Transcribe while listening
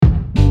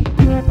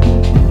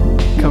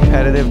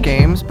competitive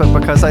games, but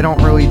because I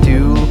don't really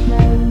do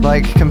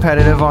like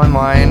competitive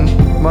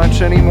online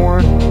much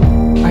anymore,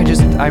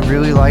 I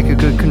really like a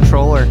good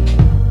controller.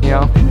 You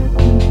know,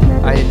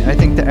 I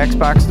think the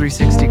Xbox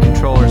 360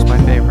 controller is my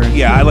favorite.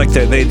 Yeah, I like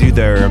that they do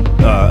their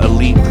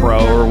Elite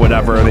Pro or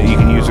whatever that you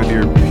can use with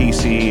your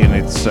PC, and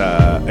it's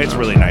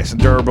really nice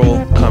and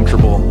durable,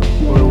 comfortable.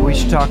 Well, we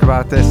should talk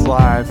about this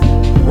live.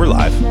 We're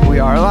live. We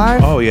are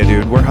live? Oh yeah,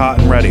 dude, we're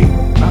hot and ready.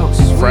 Oh,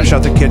 sweet. Fresh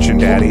out the kitchen,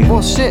 daddy.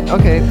 Well, shit.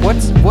 Okay,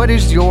 what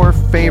is your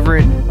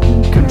favorite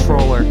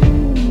controller?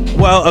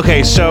 Well,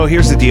 okay, so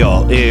here's the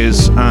deal: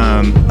 is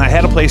I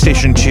had a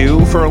PlayStation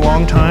 2 for a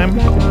long time,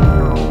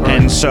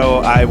 and so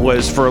I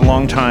was for a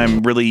long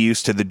time really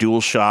used to the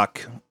DualShock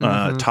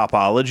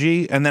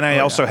topology, and then I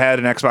also had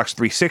an Xbox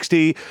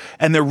 360,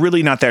 and they're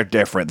really not that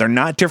different. They're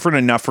not different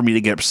enough for me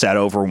to get upset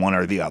over one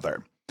or the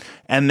other.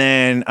 And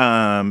then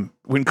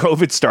when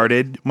COVID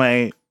started,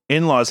 my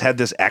in-laws had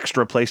this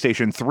extra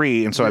PlayStation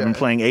 3, and so I've been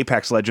playing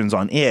Apex Legends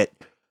on it,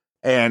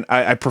 and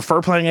I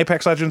prefer playing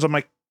Apex Legends on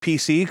my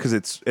PC because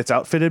it's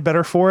outfitted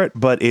better for it,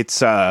 but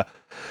it's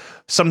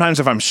sometimes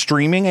if I'm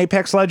streaming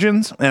Apex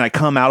Legends and I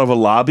come out of a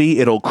lobby,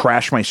 it'll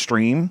crash my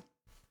stream,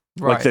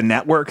 like the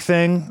network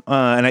thing,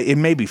 and it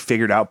may be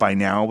figured out by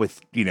now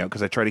with, you know,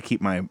 because I try to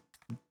keep my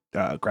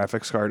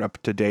graphics card up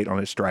to date on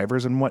its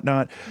drivers and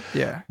whatnot.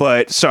 Yeah.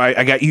 But so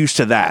I got used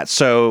to that.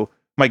 So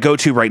my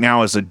go-to right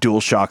now is a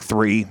DualShock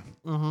 3.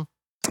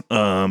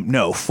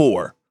 No,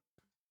 4,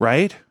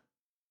 right?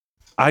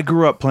 I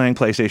grew up playing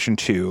PlayStation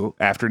 2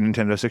 after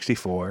Nintendo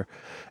 64,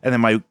 and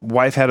then my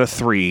wife had a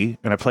 3,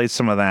 and I played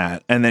some of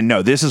that. And then,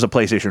 no, this is a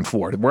PlayStation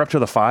 4. We're up to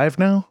the 5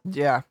 now?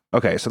 Yeah.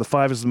 Okay, so the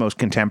 5 is the most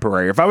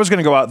contemporary. If I was going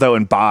to go out, though,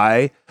 and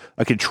buy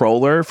a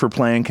controller for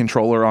playing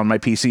controller on my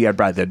PC, I'd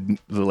buy the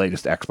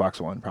latest Xbox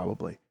One,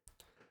 probably.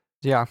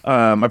 Yeah.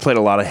 I played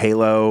a lot of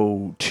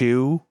Halo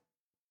 2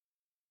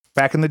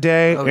 back in the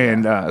day,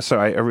 and so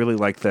I really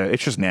like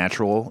it's just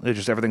natural. It's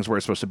just everything's where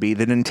it's supposed to be.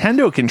 The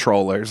Nintendo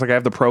controllers, like I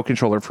have the Pro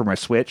controller for my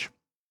Switch.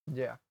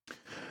 Yeah.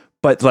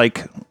 But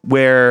like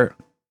where,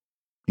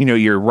 you know,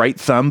 your right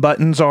thumb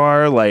buttons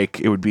are, like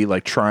it would be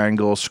like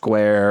triangle,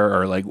 square,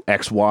 or like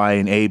X, Y,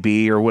 and A,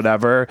 B or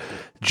whatever.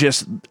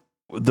 Just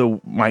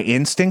my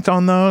instinct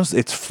on those,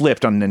 it's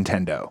flipped on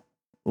Nintendo.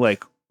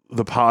 Like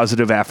the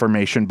positive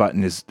affirmation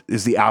button is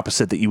the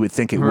opposite that you would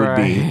think it would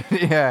be.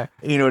 Yeah.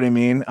 You know what I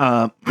mean?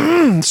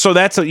 So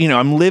that's,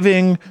 I'm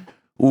living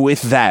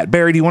with that.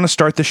 Barry, do you want to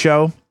start the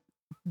show?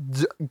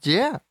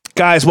 Yeah.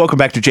 Guys, welcome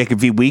back to Jacob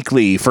V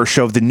Weekly, first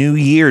show of the new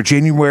year,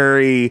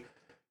 January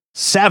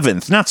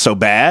 7th. Not so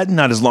bad.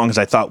 Not as long as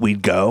I thought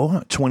we'd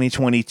go.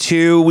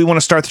 2022. We want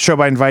to start the show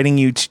by inviting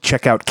you to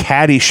check out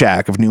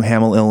Caddyshack of New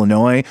Hamel,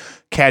 Illinois.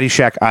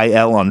 Caddyshack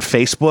IL on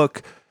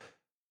Facebook.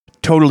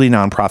 Totally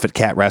nonprofit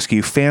cat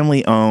rescue,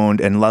 family owned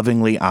and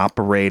lovingly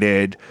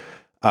operated.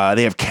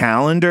 They have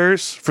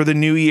calendars for the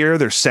new year.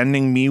 They're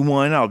sending me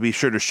one. I'll be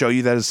sure to show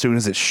you that as soon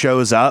as it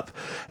shows up.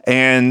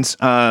 And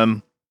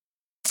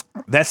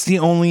that's the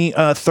only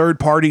third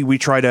party we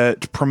try to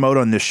promote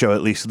on this show,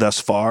 at least thus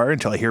far,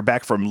 until I hear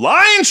back from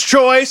Lion's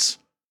Choice.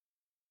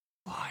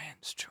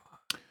 Lion's Choice.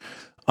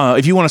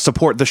 If you want to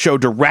support the show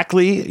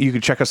directly, you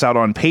can check us out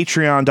on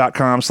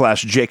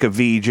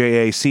patreon.com/JacobV,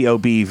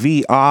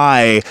 JACOBVI,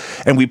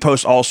 and we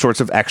post all sorts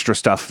of extra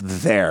stuff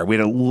there. We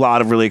had a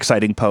lot of really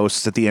exciting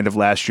posts at the end of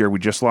last year. We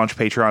just launched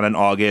Patreon in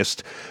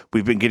August.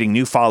 We've been getting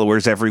new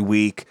followers every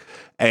week,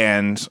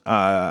 and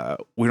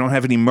we don't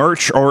have any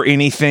merch or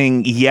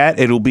anything yet.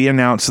 It'll be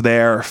announced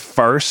there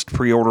first.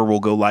 Pre-order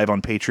will go live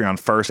on Patreon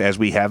first as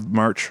we have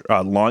merch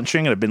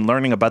launching, and I've been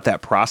learning about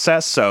that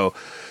process, so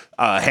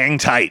hang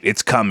tight.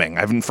 It's coming.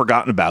 I haven't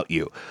forgotten about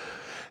you.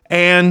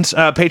 And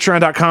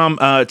patreon.com,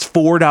 it's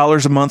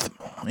 $4 a month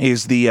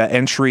is the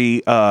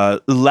entry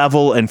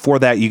level. And for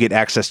that, you get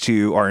access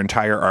to our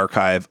entire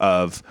archive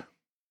of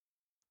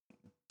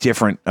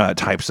different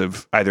types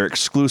of either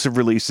exclusive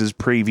releases,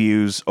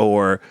 previews,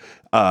 or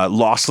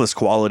lossless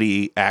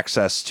quality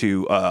access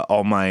to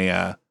all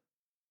my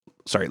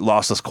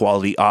lossless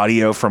quality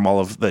audio from all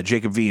of the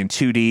Jacob V and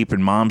Too Deep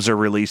and Momser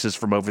releases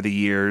from over the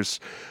years.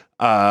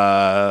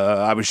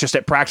 I was just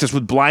at practice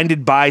with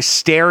Blinded by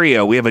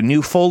Stereo. We have a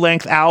new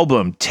full-length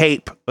album,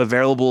 Tape,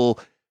 available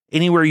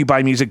anywhere you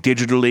buy music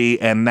digitally,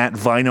 and that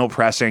vinyl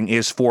pressing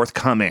is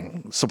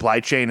forthcoming.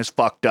 Supply chain is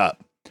fucked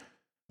up.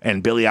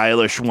 And Billie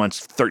Eilish wants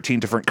 13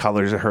 different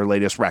colors of her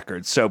latest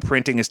record. So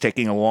printing is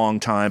taking a long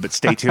time, but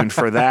stay tuned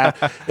for that.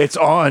 It's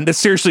on. That's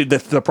seriously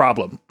the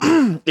problem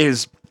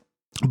is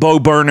Bo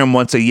Burnham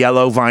wants a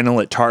yellow vinyl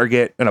at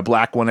Target and a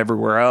black one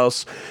everywhere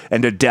else.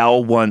 And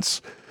Adele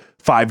wants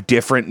 5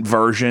 different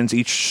versions.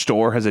 Each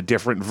store has a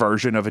different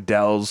version of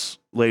Adele's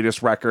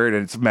latest record,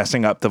 and it's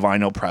messing up the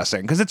vinyl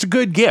pressing because it's a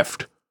good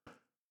gift.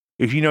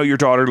 If you know your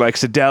daughter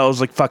likes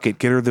Adele's, like, fuck it,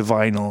 get her the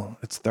vinyl.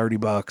 It's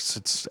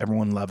 $30.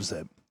 Everyone loves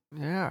it.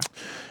 Yeah.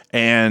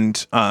 And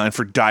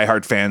for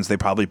diehard fans, they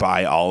probably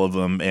buy all of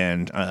them.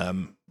 And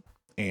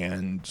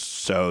And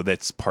so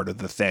that's part of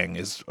the thing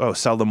is,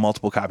 sell them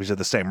multiple copies of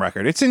the same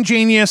record. It's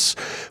ingenious,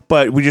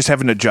 but we just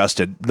haven't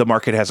adjusted. The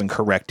market hasn't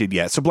corrected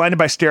yet. So Blinded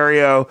by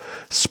Stereo,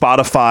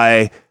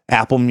 Spotify,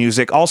 Apple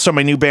Music. Also,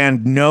 my new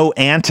band, No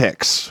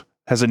Antics,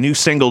 has a new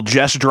single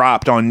just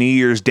dropped on New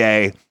Year's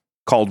Day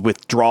called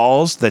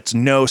Withdrawals. That's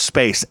no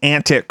space.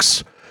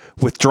 Antics.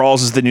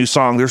 Withdrawals is the new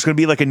song. There's going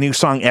to be like a new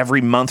song every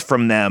month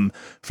from them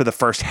for the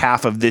first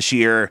half of this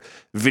year.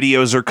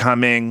 Videos are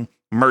coming.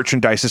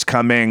 Merchandise is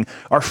coming.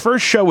 Our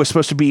first show was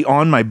supposed to be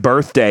on my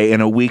birthday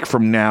in a week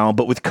from now,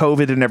 but with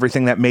COVID and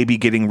everything, that may be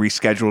getting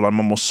rescheduled. I'm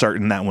almost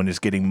certain that one is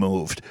getting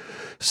moved.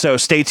 So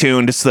stay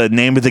tuned. It's the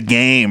name of the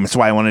game. That's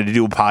why I wanted to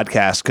do a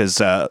podcast, because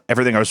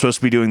everything I was supposed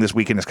to be doing this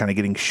weekend is kind of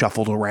getting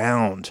shuffled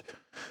around.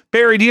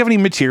 Barry, do you have any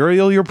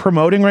material you're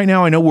promoting right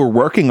now? I know we're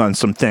working on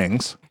some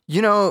things.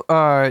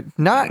 Not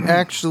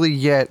actually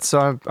yet.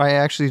 So I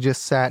actually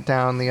just sat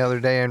down the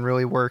other day and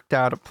really worked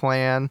out a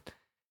plan.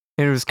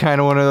 And it was kind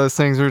of one of those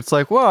things where it's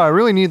like, well, I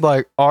really need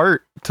like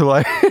art to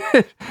like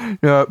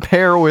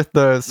pair with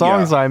the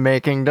songs I'm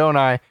making, don't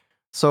I?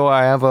 So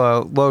I have a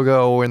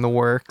logo in the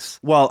works.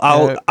 Well,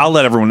 I'll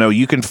let everyone know.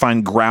 You can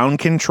find Ground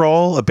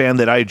Control, a band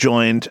that I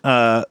joined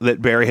that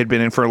Barry had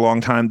been in for a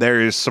long time. There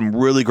is some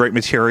really great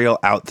material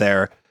out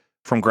there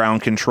from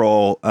Ground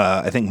Control.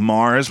 I think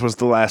Mars was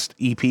the last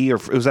EP, or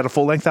was that a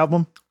full-length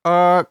album?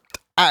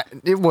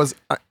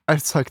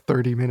 It's like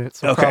 30 minutes.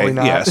 So okay, probably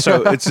not. Yeah,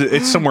 so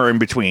it's somewhere in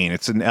between.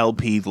 It's an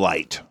LP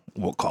light,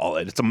 we'll call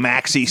it. It's a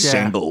maxi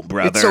single,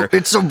 brother.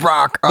 It's a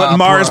rock But opera.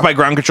 Mars by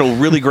Ground Control,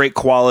 really great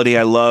quality.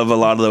 I love a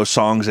lot of those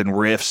songs and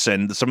riffs,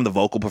 and some of the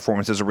vocal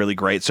performances are really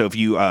great. So if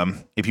you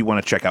want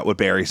to check out what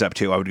Barry's up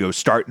to, I would go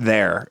start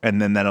there, and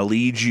then that'll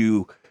lead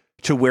you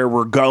to where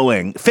we're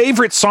going.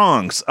 Favorite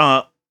songs.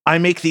 I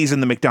make these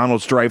in the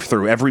McDonald's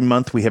drive-thru. Every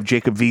month we have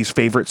Jacob V's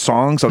favorite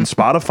songs on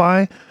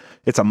Spotify.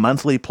 It's a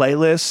monthly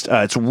playlist.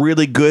 It's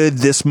really good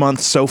this month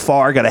so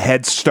far. Got a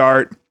head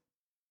start.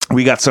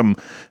 We got some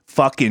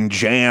fucking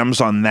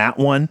jams on that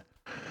one.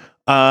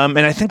 And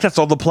I think that's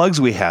all the plugs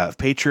we have.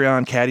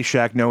 Patreon,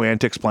 Caddyshack, No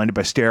Antics, Blinded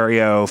by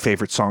Stereo,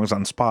 favorite songs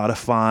on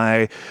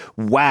Spotify.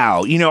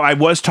 Wow. I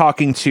was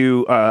talking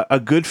to a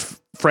good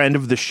friend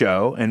of the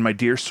show and my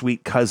dear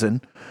sweet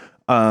cousin.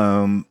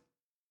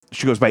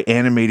 She goes by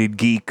Animated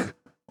Geek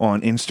on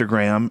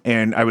Instagram,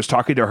 and I was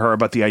talking to her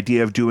about the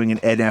idea of doing an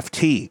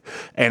NFT,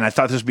 and I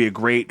thought this would be a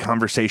great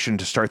conversation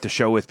to start the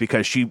show with,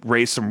 because she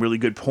raised some really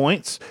good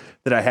points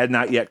that I had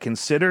not yet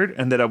considered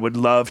and that I would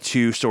love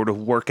to sort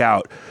of work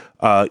out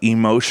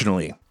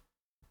emotionally.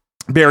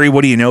 Barry,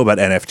 what do you know about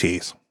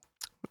NFTs?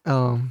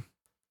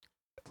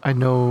 I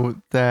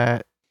know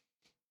that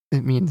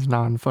it means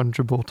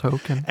non-fungible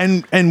token.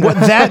 And what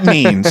that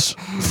means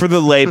for the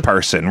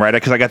layperson, right?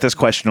 Because I got this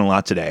question a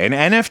lot today. An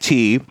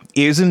NFT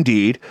is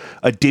indeed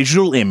a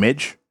digital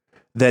image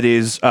that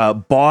is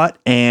bought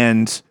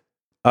and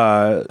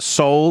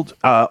sold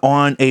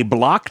on a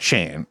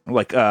blockchain,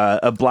 like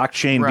a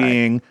blockchain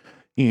being,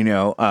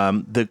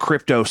 the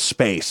crypto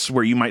space,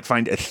 where you might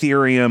find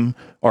Ethereum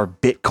or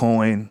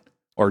Bitcoin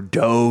or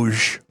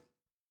Doge.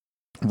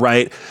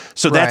 Right.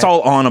 So that's all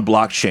on a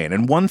blockchain.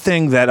 And one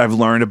thing that I've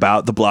learned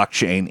about the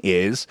blockchain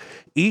is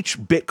each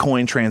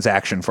Bitcoin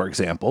transaction, for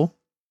example,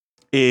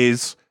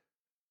 is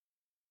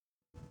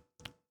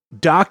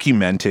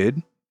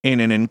documented in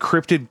an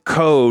encrypted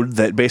code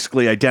that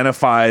basically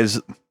identifies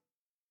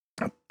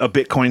a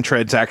Bitcoin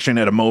transaction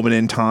at a moment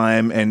in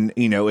time. And,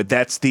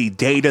 that's the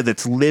data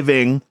that's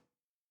living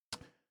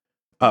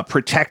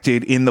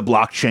protected in the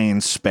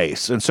blockchain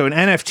space. And so an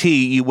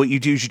NFT, what you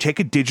do is you take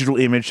a digital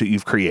image that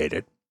you've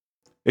created.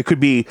 It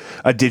could be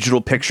a digital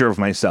picture of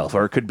myself,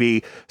 or it could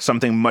be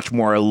something much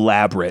more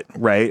elaborate,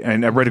 right?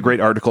 And I read a great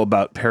article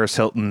about Paris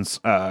Hilton's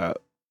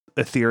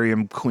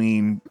Ethereum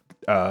Queen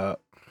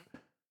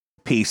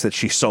piece that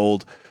she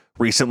sold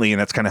recently, and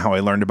that's kind of how I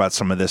learned about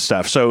some of this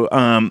stuff. So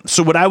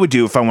what I would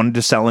do if I wanted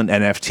to sell an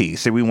NFT,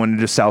 say we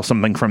wanted to sell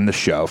something from the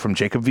show, from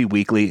Jacob V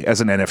Weekly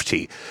as an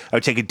NFT, I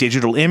would take a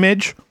digital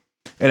image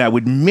and I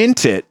would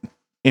mint it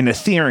in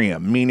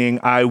Ethereum, meaning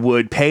I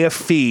would pay a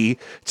fee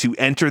to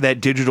enter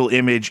that digital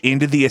image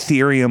into the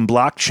Ethereum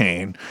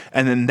blockchain,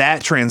 and then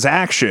that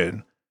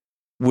transaction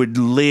would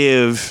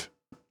live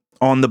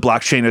on the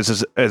blockchain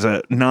as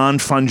a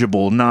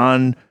non-fungible,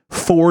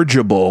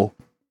 non-forgeable,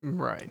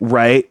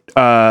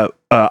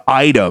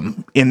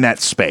 item in that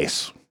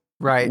space.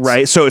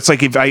 Right. So it's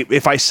like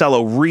if I sell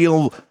a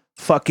real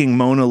fucking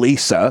Mona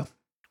Lisa,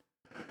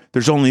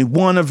 there's only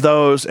one of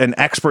those, and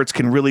experts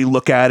can really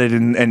look at it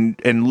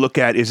and look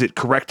at, is it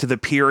correct to the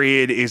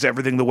period? Is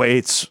everything the way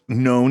it's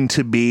known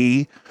to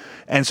be?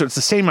 And so it's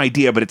the same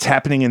idea, but it's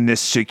happening in this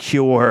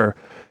secure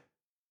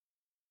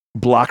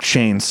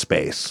blockchain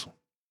space.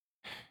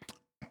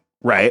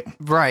 Right.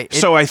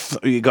 So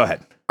go ahead.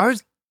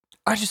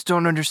 I just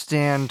don't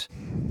understand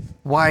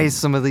why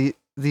some of these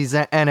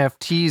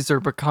NFTs are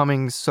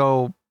becoming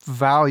so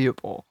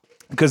valuable.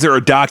 Because they're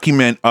a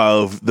document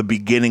of the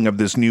beginning of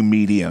this new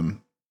medium.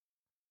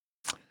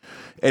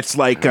 It's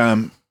like,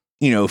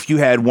 if you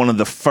had one of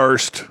the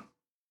first,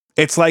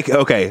 it's like,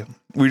 okay,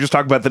 We just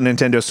talked about the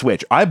Nintendo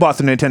Switch. I bought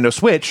the Nintendo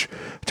Switch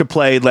to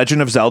play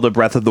Legend of Zelda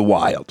Breath of the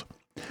Wild.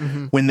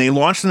 When they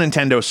launched the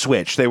Nintendo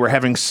Switch, they were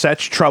having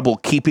such trouble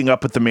keeping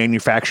up with the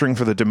manufacturing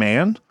for the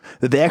demand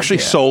that they actually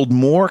sold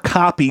more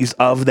copies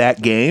of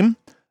that game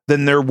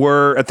than there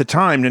were at the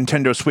time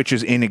Nintendo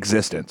Switches in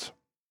existence.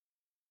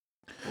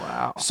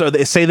 Wow. So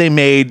they say they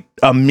made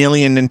 1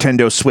 million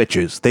Nintendo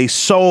Switches. They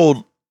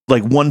sold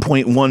like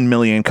 1.1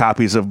 million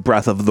copies of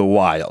Breath of the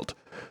Wild.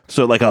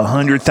 So like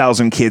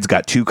 100,000 kids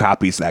got 2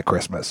 copies that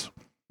Christmas.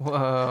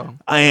 Whoa.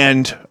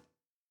 And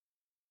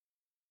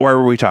why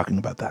were we talking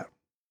about that?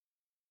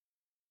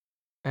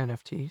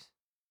 NFTs.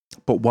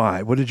 But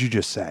why? What did you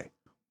just say?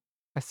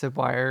 I said,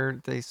 why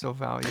are they so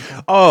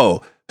valuable?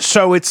 Oh,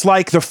 so it's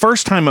like the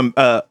first time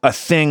a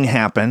thing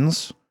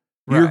happens,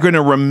 you're Right. going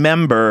to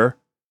remember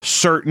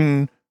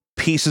certain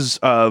pieces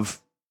of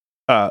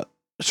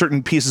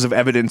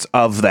evidence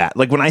of that.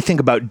 Like when I think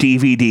about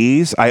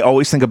DVDs, I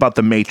always think about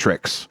The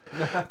Matrix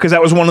because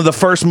that was one of the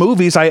first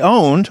movies I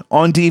owned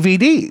on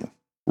DVD.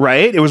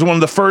 Right? It was one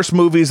of the first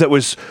movies that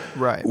was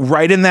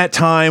right in that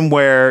time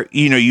where,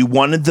 you know, you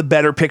wanted the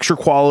better picture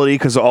quality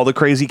because of all the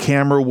crazy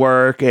camera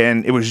work.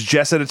 And it was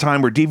just at a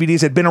time where DVDs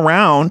had been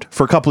around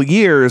for a couple of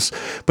years,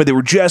 but they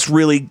were just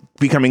really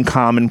becoming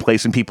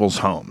commonplace in people's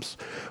homes.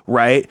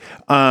 Right?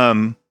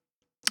 I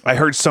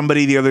heard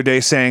somebody the other day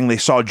saying they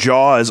saw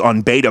Jaws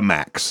on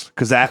Betamax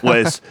because that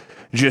was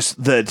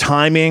just the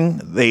timing.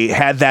 They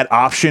had that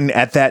option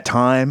at that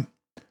time.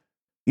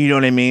 You know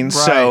what I mean? Right.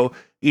 So,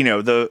 you know,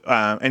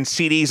 and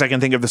CDs, I can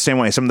think of the same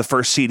way. Some of the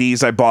first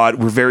CDs I bought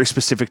were very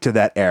specific to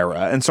that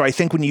era. And so I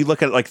think when you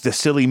look at like the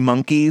silly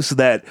monkeys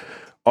that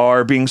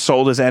are being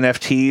sold as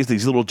NFTs,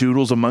 these little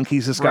doodles of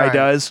monkeys this guy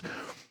does,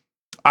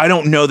 I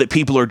don't know that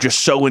people are just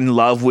so in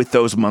love with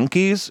those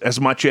monkeys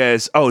as much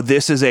as, oh,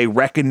 this is a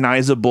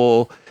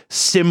recognizable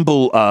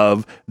symbol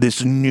of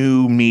this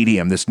new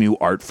medium, this new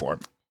art form.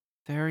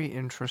 Very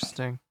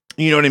interesting.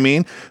 You know what I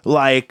mean?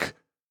 Like,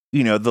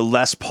 you know, the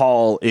Les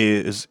Paul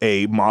is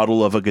a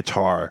model of a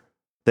guitar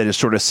that is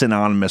sort of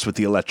synonymous with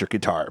the electric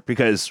guitar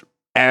because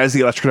as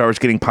the electric guitar was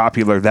getting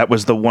popular, that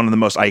was one of the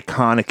most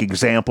iconic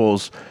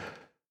examples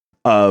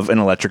of an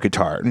electric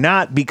guitar.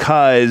 Not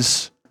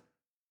because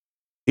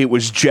it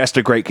was just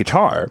a great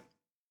guitar,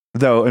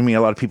 though. I mean,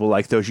 a lot of people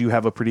like those. You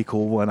have a pretty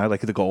cool one. I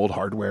like the gold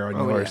hardware on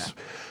yours.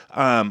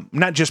 Yeah.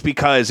 Not just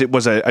because it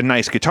was a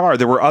nice guitar.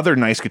 There were other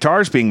nice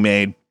guitars being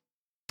made,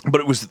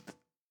 but it was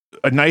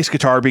a nice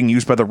guitar being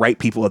used by the right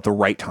people at the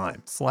right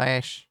time.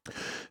 Slash.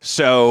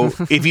 So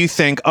if you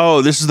think,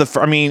 oh, this is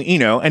I mean, you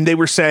know, and they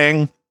were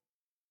saying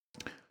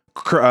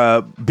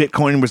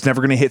Bitcoin was never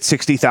going to hit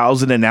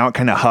 60,000 and now it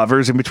kind of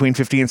hovers in between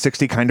 50 and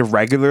 60 kind of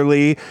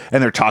regularly.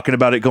 And they're talking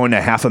about it going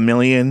to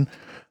 500,000.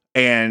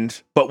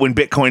 But when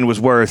Bitcoin was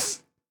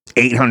worth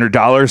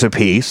 $800 a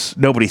piece,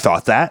 nobody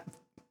thought that.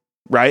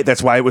 Right.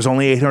 That's why it was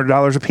only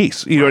 $800 a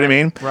piece. You know what I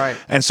mean? Right.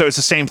 And so it's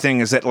the same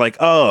thing as that, like,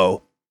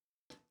 oh,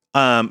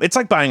 it's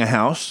like buying a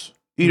house.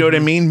 You know what I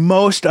mean?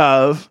 Most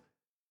of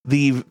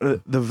the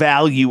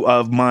value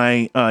of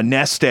my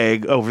nest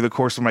egg over the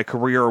course of my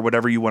career or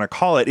whatever you want to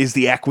call it is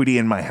the equity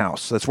in my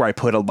house. That's where I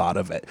put a lot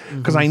of it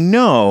because I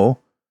know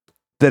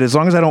that as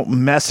long as I don't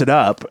mess it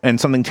up and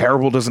something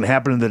terrible doesn't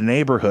happen in the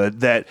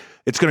neighborhood, that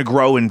it's going to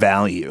grow in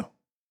value,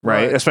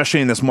 right?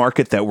 Especially in this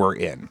market that we're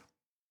in.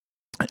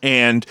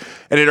 And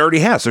it already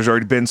has. There's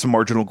already been some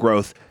marginal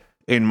growth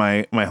in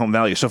my home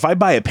value. So if I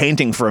buy a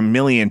painting for $1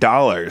 million,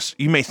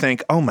 you may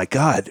think, oh my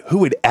God, who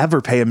would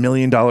ever pay $1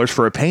 million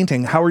for a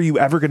painting? How are you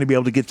ever going to be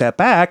able to get that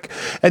back?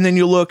 And then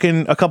you look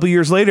and a couple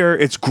years later,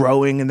 it's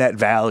growing in that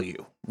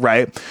value.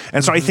 Right.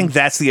 And so I think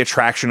that's the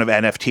attraction of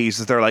NFTs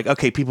is they're like,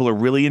 okay, people are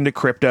really into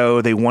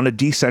crypto. They want a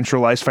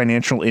decentralized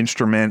financial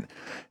instrument.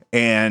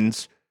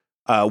 And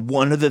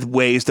one of the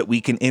ways that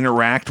we can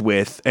interact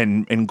with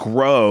and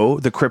grow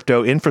the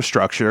crypto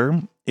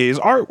infrastructure is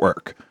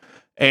artwork.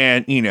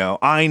 And, you know,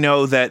 I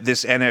know that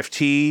this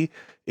NFT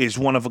is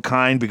one of a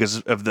kind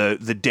because of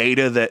the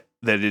data that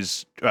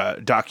is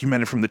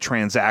documented from the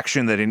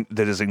transaction that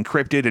is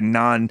encrypted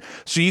and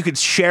so you could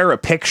share a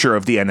picture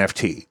of the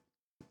NFT,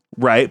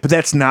 right? But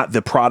that's not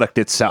the product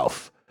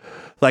itself.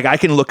 Like I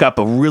can look up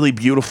a really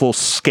beautiful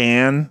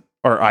scan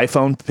or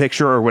iPhone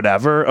picture or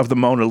whatever of the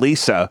Mona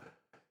Lisa,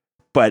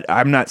 but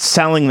I'm not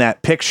selling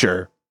that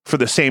picture for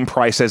the same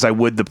price as I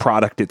would the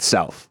product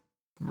itself.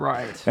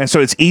 Right. And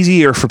so it's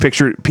easier for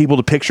people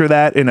to picture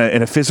that in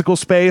a physical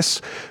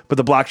space, but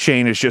the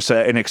blockchain is just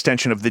an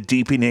extension of the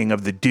deepening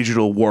of the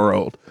digital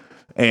world.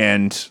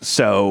 And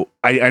so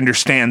I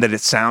understand that it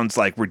sounds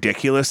like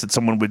ridiculous that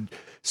someone would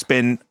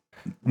spend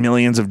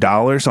millions of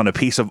dollars on a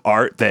piece of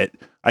art that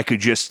I could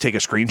just take a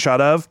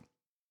screenshot of,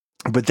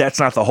 but that's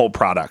not the whole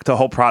product. The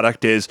whole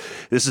product is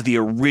this is the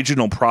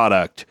original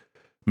product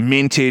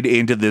minted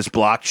into this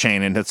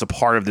blockchain, and it's a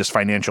part of this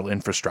financial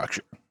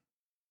infrastructure.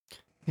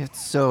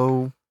 It's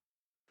so...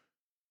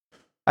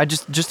 I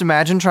just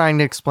imagine trying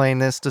to explain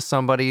this to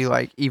somebody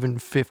like even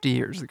 50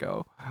 years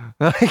ago.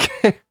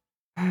 Like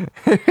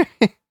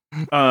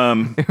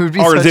It would be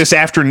or such- this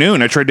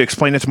afternoon, I tried to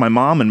explain it to my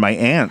mom and my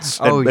aunts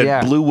Oh, at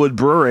yeah. Bluewood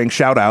Brewing.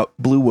 Shout out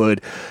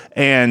Bluewood.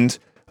 And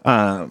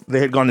they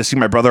had gone to see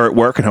my brother at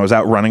work, and I was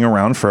out running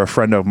around for a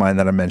friend of mine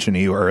that I mentioned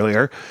to you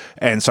earlier.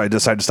 And so I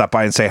decided to stop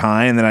by and say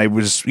hi. And then I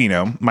was,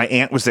 my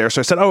aunt was there.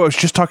 So I said, oh, I was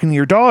just talking to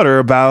your daughter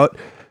about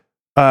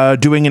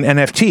doing an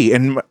NFT.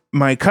 And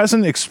my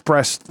cousin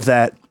expressed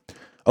that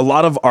a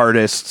lot of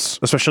artists,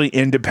 especially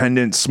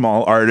independent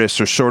small artists,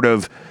 are sort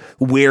of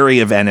wary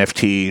of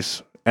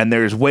NFTs. And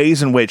there's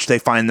ways in which they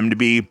find them to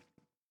be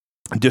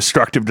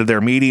destructive to their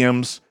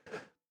mediums.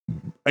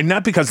 And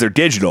not because they're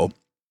digital.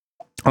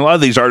 A lot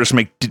of these artists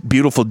make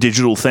beautiful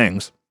digital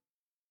things,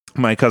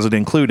 my cousin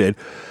included.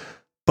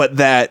 But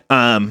that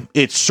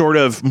it's sort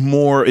of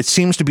more, it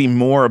seems to be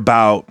more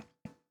about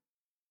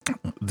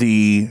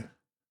the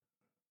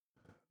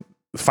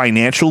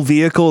financial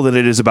vehicle than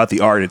it is about the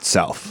art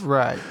itself.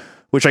 Right.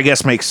 Which I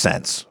guess makes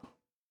sense.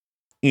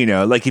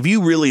 Like if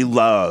you really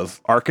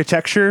love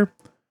architecture,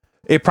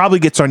 it probably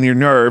gets on your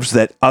nerves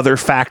that other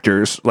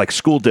factors like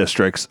school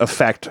districts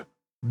affect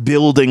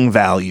building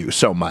value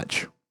so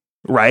much,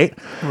 right?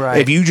 Right.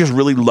 If you just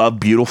really love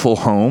beautiful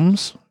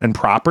homes and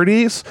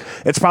properties,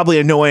 it's probably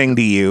annoying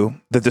to you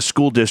that the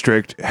school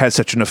district has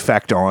such an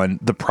effect on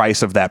the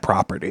price of that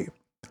property.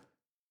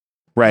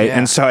 Right. Yeah.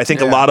 And so I think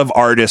a Yeah. lot of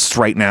artists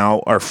right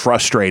now are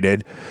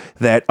frustrated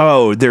that,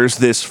 there's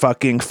this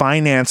fucking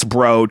finance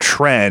bro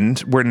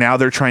trend where now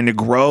they're trying to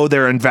grow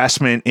their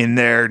investment in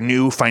their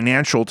new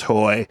financial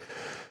toy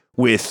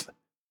with,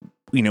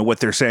 what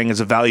they're saying is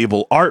a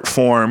valuable art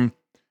form.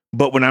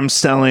 But when I'm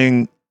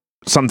selling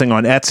something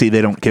on Etsy,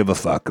 they don't give a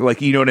fuck.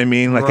 Like, you know what I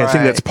mean? Like, I think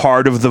Right. that's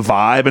part of the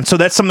vibe. And so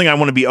that's something I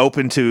want to be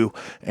open to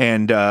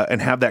and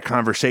have that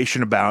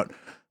conversation about.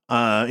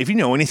 If you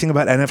know anything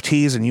about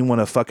NFTs and you want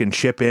to fucking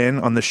chip in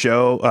on the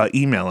show,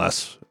 email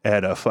us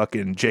at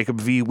fucking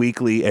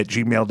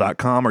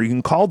jacobvweekly@gmail.com, or you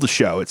can call the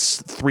show.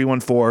 It's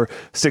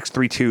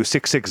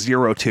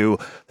 314-632-6602.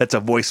 That's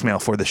a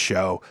voicemail for the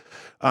show.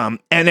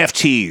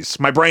 NFTs.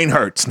 My brain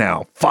hurts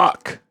now.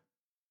 Fuck.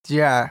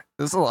 Yeah.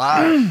 There's a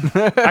lot.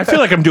 I feel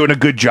like I'm doing a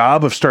good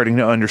job of starting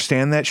to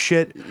understand that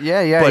shit.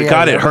 Yeah. But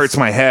God, it that hurts was-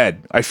 my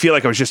head. I feel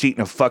like I was just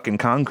eating a fucking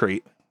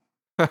concrete.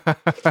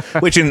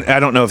 Which I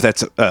don't know if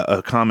that's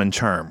a common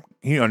term.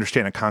 You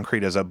understand a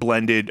concrete as a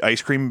blended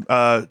ice cream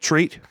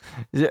treat,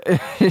 Yeah.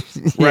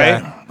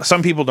 right?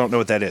 Some people don't know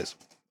what that is,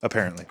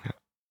 apparently.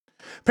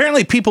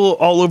 Apparently, people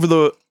all over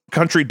the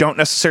country don't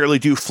necessarily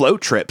do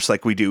float trips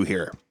like we do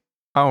here.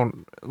 Oh,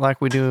 like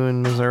we do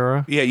in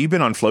Missouri. Yeah, you've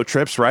been on float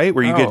trips, right?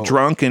 Where you Oh. get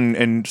drunk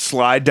and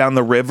slide down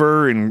the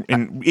river, and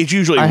it's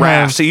usually I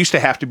rafts. have- It used to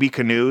have to be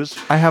canoes.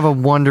 I have a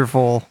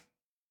wonderful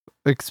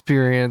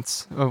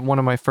experience of one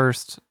of my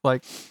first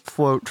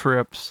float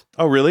trips.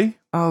 Oh, really?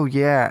 Oh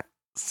yeah.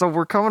 So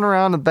we're coming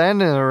around the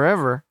bend in the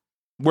river.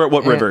 What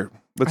Yeah. river?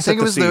 Let's I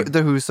think it was set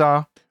the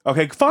Hoosaw.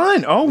 Okay,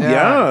 fine. Oh,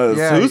 Yeah, yes.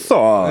 yeah.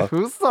 Hoosaw.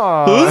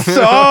 Hoosaw.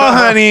 Hoosaw,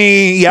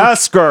 honey.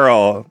 Yes,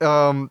 girl.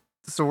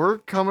 So we're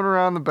coming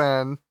around the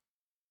bend,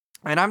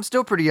 and I'm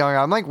still pretty young.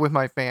 I'm with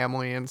my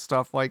family and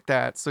stuff like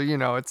that. So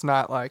it's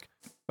not like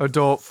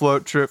adult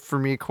float trip for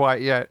me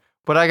quite yet.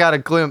 But I got a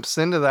glimpse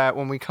into that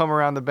when we come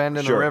around the bend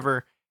in Sure. the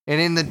river, and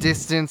in the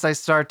distance I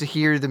start to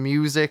hear the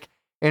music,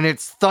 and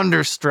it's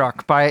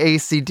Thunderstruck by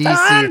AC/DC.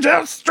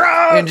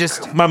 Thunderstruck. And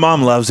just My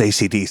mom loves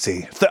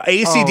AC/DC. The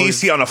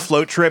AC/DC on a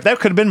float trip. That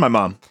could have been my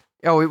mom.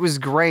 it was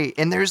great.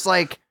 And there's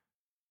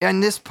in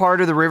this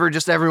part of the river,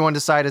 just everyone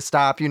decided to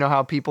stop. You know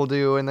how people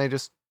do, and they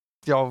just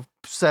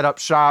set up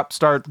shop,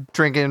 start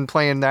drinking,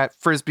 playing that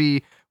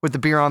frisbee with the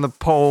beer on the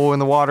pole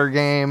and the water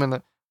game and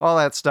all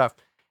that stuff.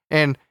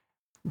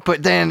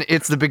 But then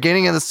it's the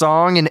beginning of the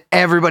song, and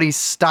everybody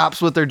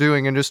stops what they're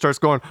doing and just starts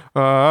going,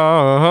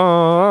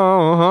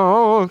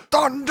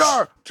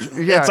 thunder.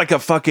 Yeah, It's like a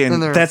fucking,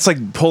 And they're- that's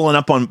like pulling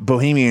up on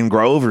Bohemian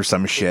Grove or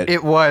some shit.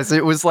 it was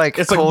like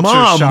It's like, culture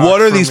Mom, shock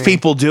what are for these me.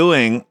 people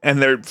doing?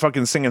 And they're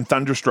fucking singing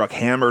Thunderstruck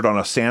hammered on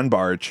a sand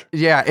barge.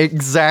 Yeah,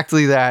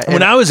 exactly that. When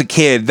And I was a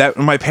kid,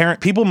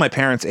 people my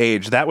parents'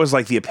 age, that was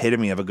like the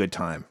epitome of a good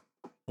time,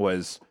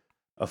 was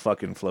a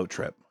fucking float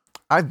trip.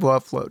 I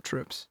love float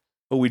trips.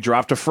 Oh, we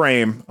dropped a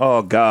frame.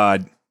 Oh,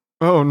 God.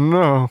 Oh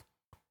no,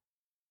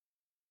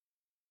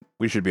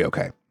 We should be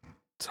okay.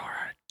 it's all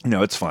right.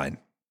 No, it's fine.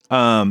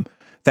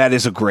 That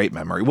is a great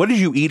memory. What did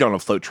you eat on a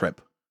float trip?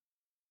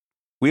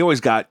 We always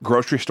got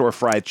grocery store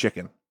fried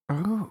chicken.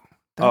 Oh,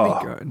 that'd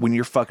be good. When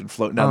you're fucking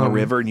floating down the Um,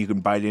 river and you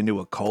can bite into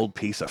a cold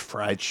piece of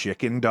fried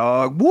chicken,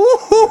 dog.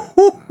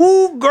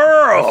 Woo-hoo-hoo-hoo, I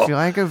girl. feel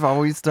like I've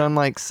always done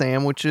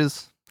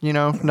sandwiches.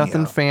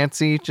 Nothing Yeah.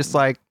 fancy, just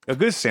A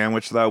good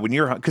sandwich, though, when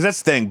you're, because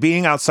that's the thing,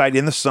 being outside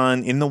in the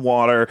sun, in the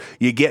water,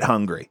 you get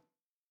hungry.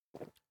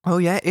 oh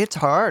yeah, it's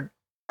hard.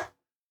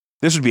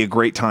 This would be a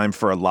great time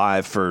for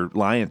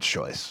Lion's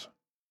Choice.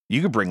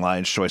 You could bring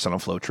Lion's Choice on a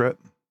float trip,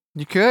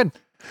 You could.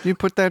 You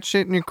put that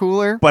shit in your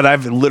cooler. but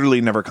I've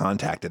literally never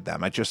contacted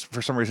them. I just,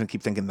 for some reason,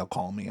 keep thinking they'll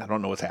call me. I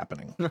don't know what's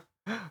happening. You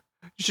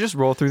should just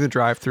roll through the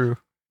drive-through.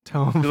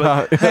 Tell them Be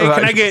like, about. hey,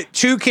 can I get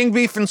 2 king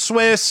beef and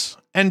Swiss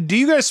And do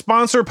you guys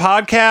sponsor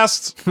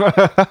podcasts?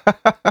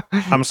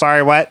 I'm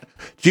sorry, what?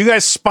 Do you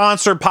guys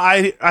sponsor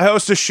I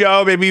host a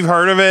show. Maybe you've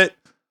heard of it.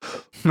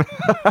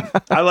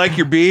 I like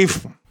your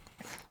beef.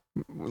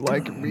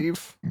 Like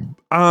beef.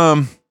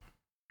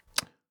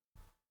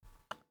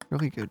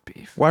 Really good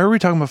beef. Why are we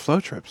talking about flow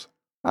trips?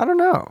 I don't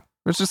know.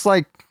 It's just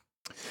like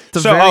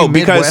the So, very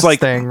because Midwest like,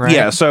 thing, right?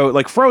 yeah, so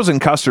like frozen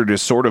custard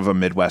is sort of a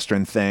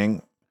Midwestern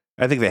thing.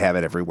 I think they have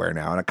it everywhere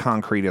now. And a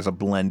concrete is a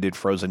blended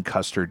frozen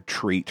custard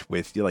treat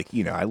with like,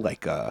 you know, I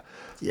like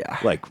Yeah.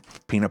 like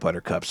peanut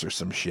butter cups or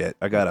some shit.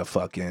 I got a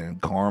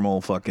fucking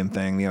caramel fucking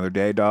thing the other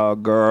day,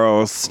 dog.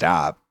 Girl,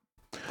 stop.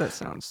 That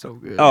sounds so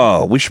good.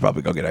 Oh, we should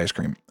probably go get ice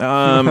cream.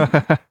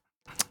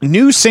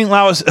 New St.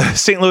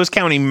 Louis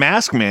County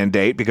mask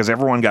mandate because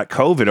everyone got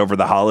COVID over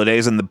the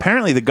holidays, and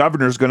apparently the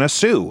governor's going to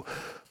sue.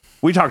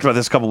 We talked about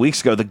this a couple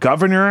weeks ago. The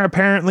governor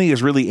apparently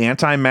is really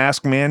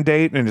anti-mask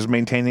mandate and is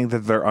maintaining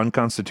that they're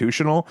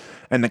unconstitutional.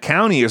 And the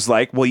county is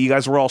like, well, you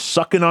guys were all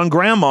sucking on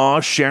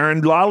grandma,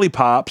 sharing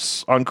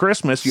lollipops on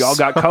Christmas. You all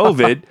got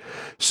COVID.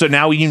 So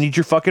now you need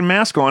your fucking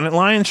mask on at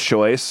Lion's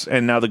Choice.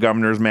 And now the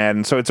governor's mad.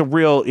 And so it's a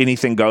real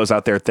anything goes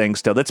out there thing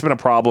still. That's been a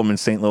problem in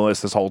St. Louis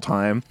this whole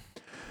time,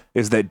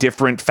 is that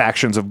different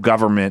factions of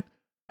government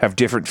have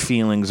different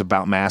feelings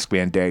about mask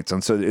mandates.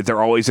 And so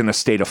they're always in a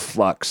state of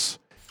flux.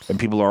 And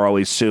people are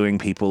always suing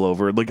people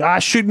over, like, I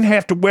shouldn't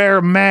have to wear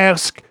a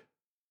mask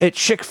at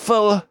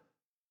Chick-fil-A.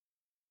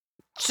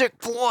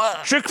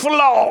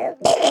 Chick-fil-A.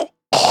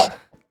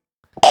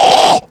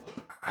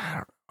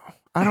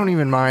 I don't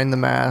even mind the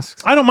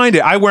masks. I don't mind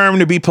it. I wear them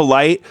to be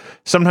polite.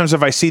 Sometimes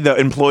if I see the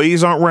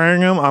employees aren't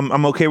wearing them,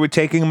 I'm okay with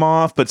taking them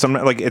off. But some,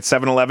 like at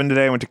 7-Eleven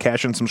today, I went to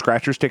cash in some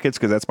scratchers tickets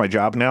because that's my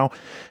job now.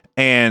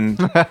 And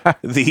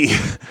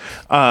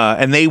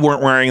and they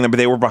weren't wearing them, but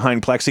they were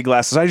behind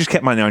plexiglass. I just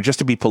kept mine on just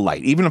to be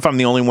polite. Even if I'm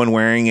the only one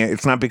wearing it,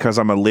 it's not because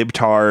I'm a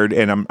libtard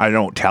and I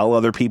don't tell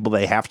other people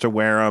they have to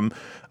wear them.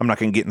 I'm not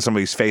going to get in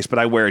somebody's face, but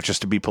I wear it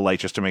just to be polite,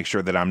 just to make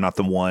sure that I'm not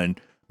the one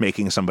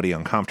making somebody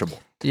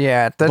uncomfortable.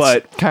 Yeah,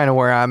 that's kind of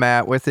where I'm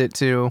at with it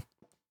too.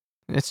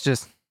 It's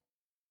just,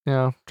 you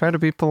know, try to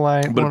be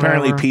polite. But whatever.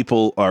 apparently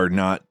people are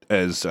not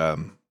as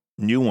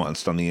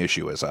nuanced on the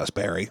issue as us,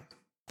 Barry.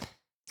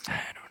 I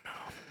don't know.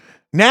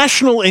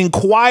 National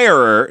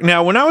Enquirer.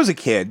 Now, when I was a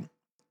kid,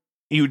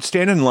 you would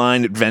stand in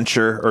line at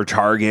Venture or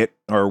Target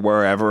or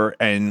wherever,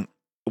 and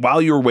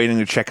while you were waiting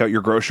to check out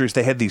your groceries,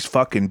 they had these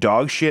fucking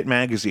dog shit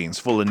magazines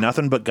full of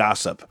nothing but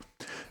gossip.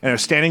 And I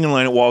was standing in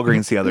line at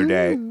Walgreens the other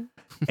day,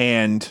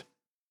 and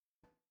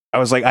I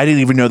was like, I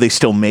didn't even know they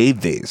still made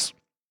these.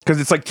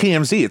 Because it's like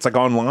TMZ. It's like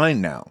online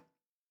now.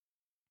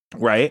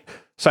 Right?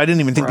 So I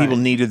didn't even think people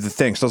needed the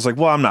thing. So I was like,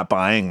 well, I'm not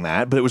buying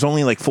that. But it was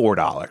only like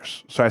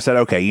 $4. So I said,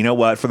 okay, you know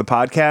what? For the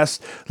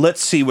podcast,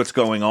 let's see what's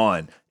going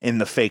on in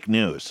the fake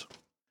news.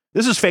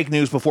 This is fake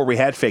news before we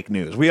had fake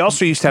news. We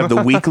also used to have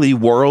the Weekly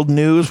World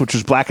News, which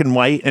was black and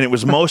white. And it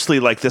was mostly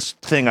like this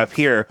thing up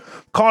here.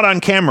 Caught on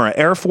camera,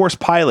 Air Force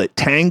pilot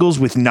tangles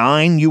with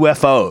 9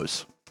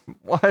 UFOs.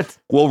 What?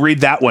 We'll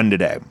read that one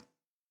today.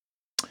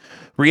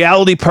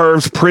 Reality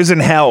pervs prison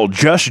hell.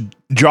 Josh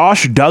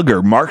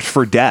Duggar marked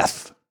for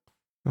death.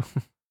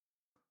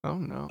 Oh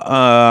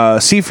no.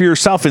 See for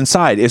yourself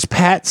inside. Is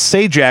Pat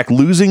Sajak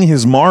losing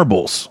his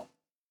marbles?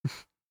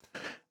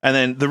 And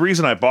then the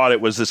reason I bought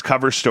it was this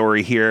cover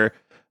story here.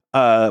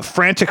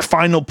 Frantic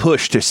final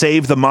push to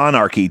save the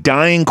monarchy.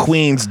 Dying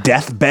queen's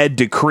deathbed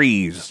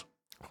decrees.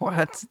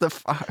 What the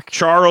fuck?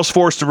 Charles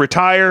forced to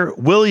retire.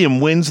 William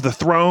wins the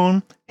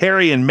throne.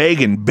 Harry and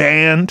Meghan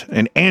banned.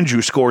 And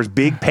Andrew scores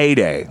big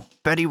payday.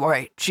 Betty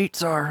White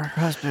cheats our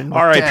husband.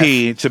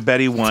 R.I.P. to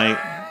Betty White.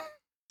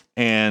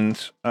 And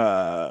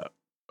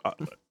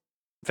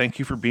thank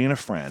you for being a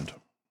friend.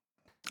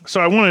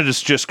 So I wanted to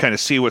just kind of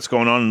see what's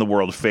going on in the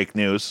world of fake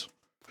news.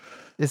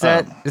 Is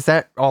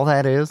that all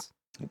that is?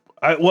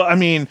 Well, I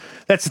mean,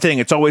 that's the thing.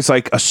 It's always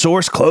like a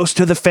source close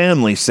to the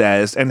family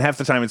says, and half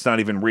the time it's not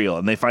even real.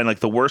 And they find like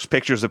the worst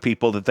pictures of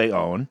people that they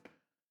own.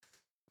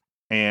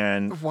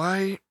 And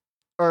why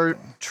are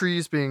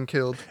trees being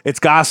killed? It's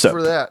gossip.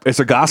 For that. It's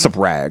a gossip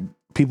rag.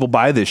 People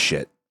buy this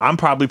shit. I'm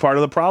probably part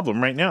of the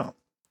problem right now.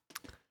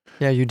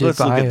 Yeah, you did. Let's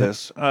look at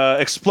this.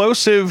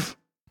 Explosive.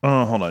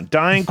 Oh, hold on.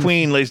 Dying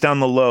queen lays down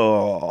the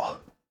law.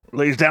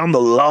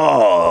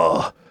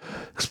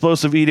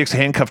 Explosive edicts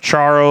handcuff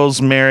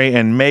Charles, Mary,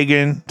 and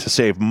Meghan to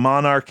save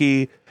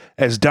monarchy.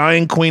 As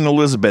dying Queen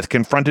Elizabeth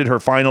confronted her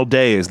final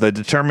days, the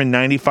determined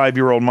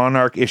 95-year-old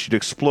monarch issued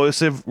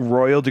explosive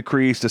royal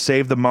decrees to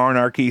save the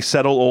monarchy,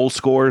 settle old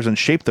scores, and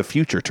shape the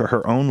future to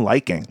her own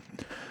liking.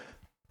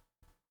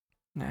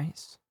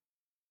 Nice.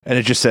 And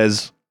it just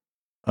says,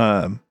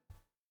 and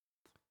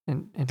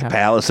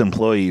palace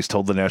employees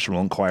told the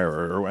National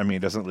Enquirer. I mean,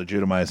 it doesn't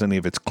legitimize any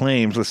of its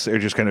claims. It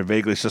just kind of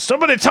vaguely says,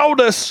 somebody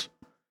told us.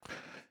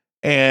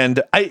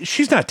 And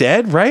she's not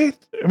dead, right?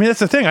 I mean, that's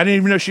the thing. I didn't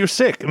even know she was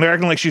sick. And they're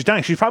acting like she's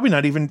dying. She's probably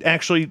not even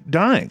actually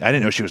dying. I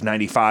didn't know she was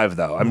 95,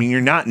 though. I mean,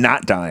 you're not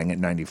dying at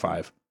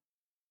 95.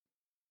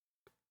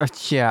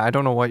 Yeah, I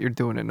don't know what you're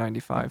doing at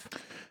 95.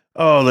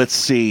 Oh, let's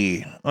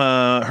see.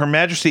 Her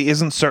Majesty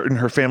isn't certain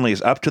her family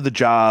is up to the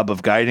job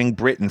of guiding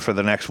Britain for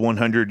the next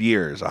 100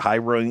 years, a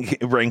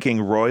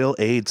high-ranking royal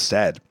aide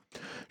said.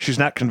 She's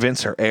not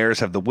convinced her heirs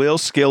have the will,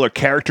 skill, or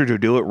character to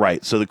do it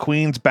right, so the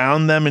Queen's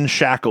bound them in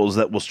shackles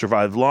that will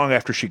survive long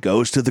after she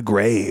goes to the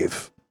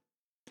grave.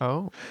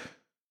 Oh.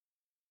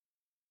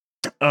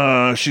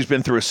 She's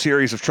been through a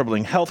series of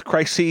troubling health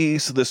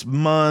crises this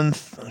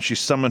month. She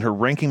summoned her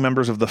ranking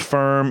members of the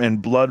firm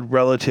and blood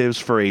relatives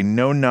for a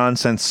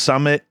no-nonsense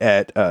summit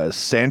at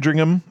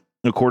Sandringham,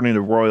 according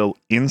to royal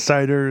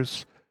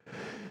insiders.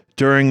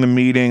 During the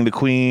meeting, the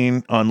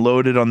Queen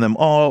unloaded on them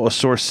all, a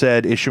source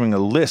said, issuing a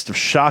list of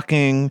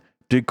shocking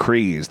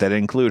decrees that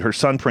include her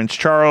son, Prince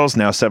Charles,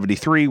 now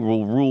 73,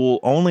 will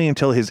rule only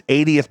until his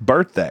 80th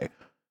birthday.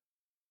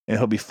 And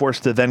he'll be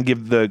forced to then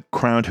give the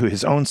crown to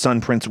his own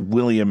son, Prince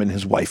William, and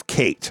his wife,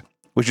 Kate,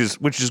 which is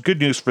good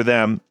news for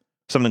them,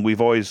 something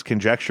we've always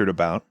conjectured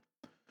about.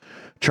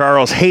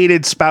 Charles'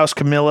 hated spouse,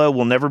 Camilla,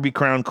 will never be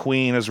crowned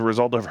queen as a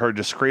result of her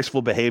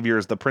disgraceful behavior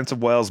as the Prince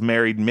of Wales'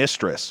 married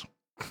mistress.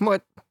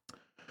 What?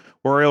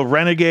 Royal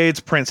renegades,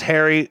 Prince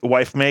Harry,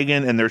 wife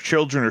Meghan, and their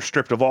children are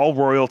stripped of all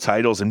royal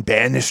titles and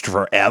banished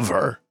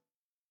forever.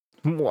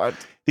 What?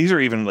 These are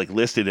even like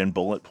listed in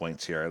bullet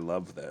points here. I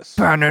love this.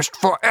 Banished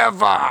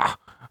forever.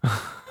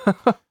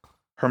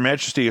 Her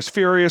Majesty is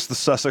furious. The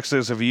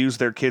Sussexes have used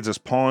their kids as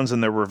pawns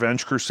in their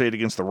revenge crusade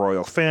against the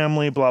royal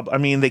family. Blah, blah. I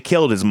mean, they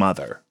killed his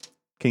mother.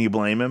 Can you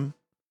blame him?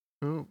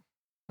 Ooh.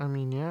 I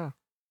mean, yeah.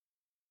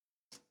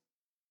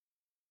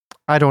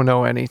 I don't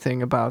know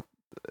anything about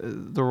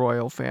the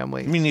royal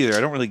family. Me neither. I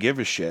don't really give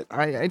a shit.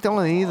 I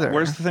don't either.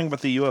 Where's the thing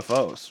about the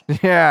UFOs?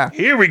 Yeah.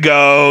 Here we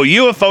go.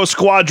 UFO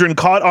squadron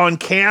caught on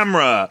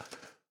camera.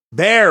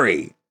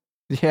 Barry.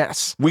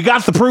 Yes. We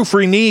got the proof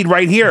we need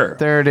right here.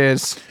 There it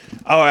is.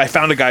 Oh, I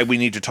found a guy we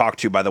need to talk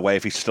to, by the way,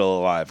 if he's still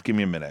alive. Give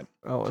me a minute.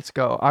 Oh, let's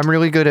go. I'm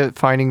really good at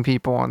finding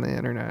people on the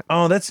internet.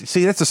 Oh, that's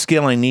a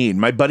skill I need.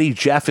 My buddy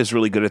Jeff is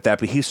really good at that,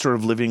 but he's sort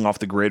of living off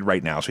the grid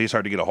right now, so he's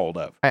hard to get a hold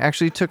of. I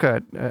actually took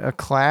a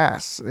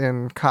class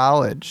in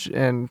college,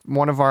 and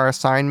one of our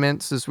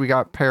assignments is we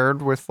got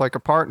paired with like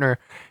a partner,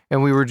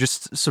 and we were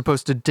just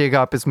supposed to dig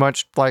up as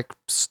much like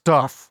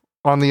stuff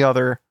on the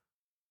other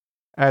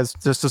as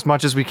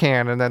much as we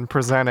can and then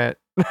present it.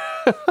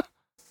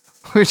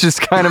 Which is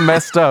kind of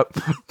messed up.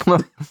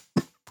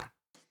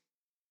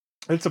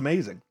 It's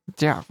amazing.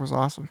 Yeah, it was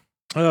awesome.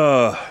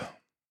 A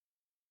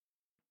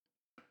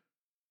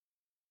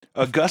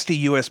gusty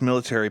U.S.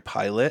 military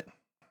pilot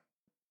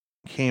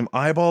came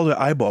eyeball to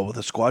eyeball with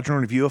a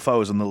squadron of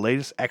UFOs in the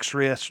latest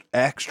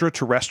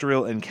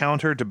extraterrestrial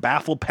encounter to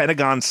baffle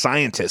Pentagon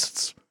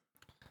scientists.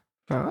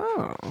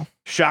 Oh.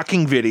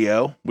 Shocking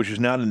video, which is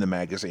not in the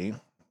magazine,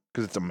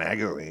 because it's a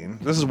magazine.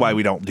 This is why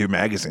we don't do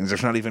magazines.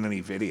 There's not even any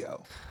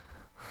video.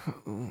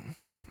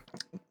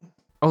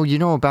 Oh, you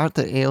know about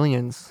the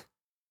aliens?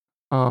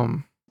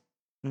 So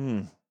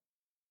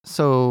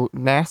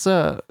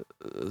NASA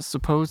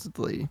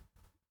supposedly,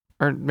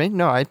 or maybe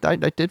no, I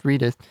did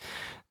read it.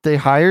 They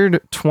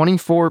hired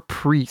 24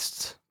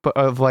 priests, but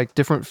of like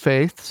different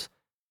faiths,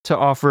 to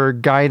offer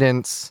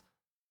guidance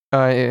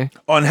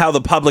on how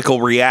the public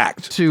will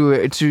react to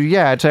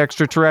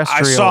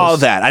extraterrestrials. I saw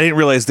that. I didn't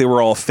realize they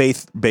were all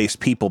faith-based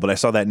people, but I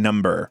saw that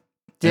number.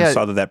 And Yeah.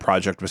 saw that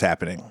project was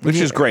happening, which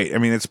is great. I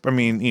mean,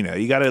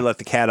 you got to let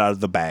the cat out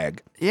of the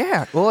bag.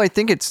 Yeah, well, I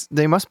think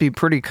they must be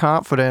pretty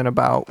confident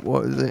about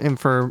what the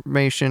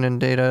information and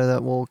data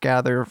that we'll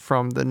gather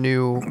from the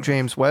new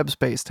James Webb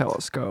Space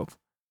Telescope.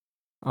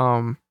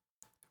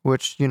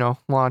 Which,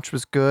 launch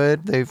was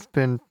good. They've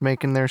been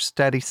making their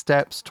steady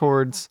steps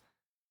towards,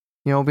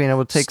 being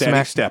able to take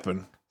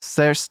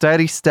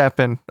steady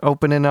stepping,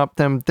 opening up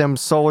them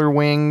solar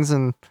wings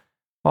and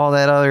all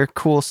that other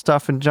cool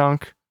stuff and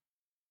junk.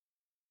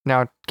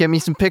 Now, get me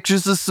some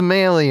pictures of some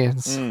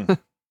aliens.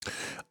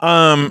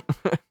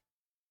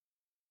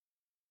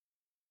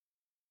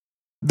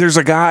 There's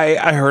a guy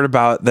I heard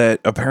about that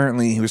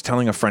apparently he was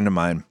telling a friend of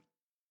mine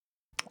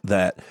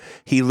that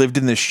he lived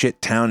in this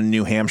shit town in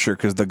New Hampshire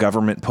because the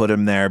government put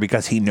him there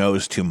because he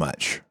knows too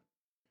much.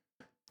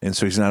 And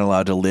so he's not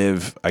allowed to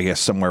live, I guess,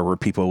 somewhere where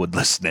people would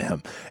listen to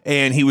him.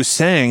 And he was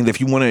saying that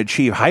if you want to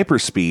achieve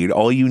hyperspeed,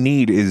 all you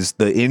need is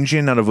the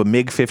engine out of a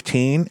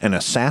MiG-15 and a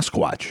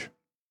Sasquatch.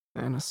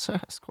 And a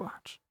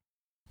Sasquatch.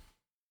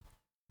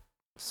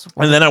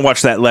 And then I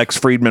watched that Lex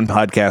Friedman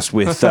podcast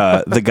with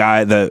the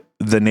guy,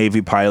 the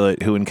Navy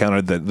pilot who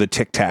encountered the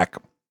Tic Tac.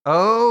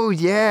 Oh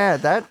yeah,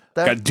 that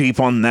got deep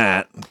on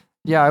that.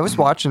 Yeah, I was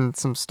watching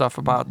some stuff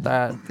about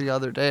that the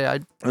other day.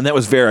 And that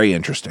was very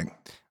interesting.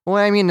 Well,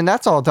 I mean, and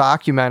that's all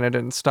documented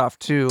and stuff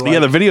too. Yeah,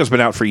 the video's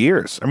been out for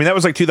years. I mean, that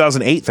was like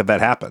 2008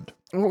 that happened.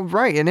 Well,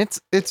 right, and it's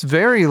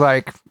very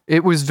like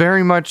it was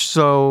very much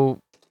so.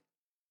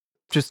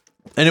 Just.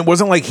 And it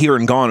wasn't like here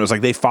and gone. It was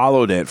like they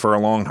followed it for a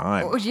long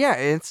time. Well, yeah,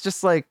 it's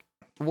just like,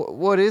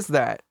 what is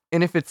that?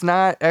 And if it's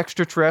not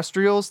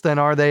extraterrestrials, then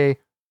are they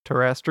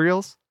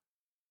terrestrials?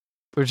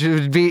 Which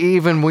would be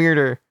even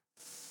weirder.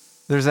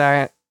 There's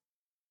that.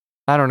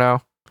 I don't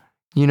know.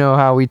 you know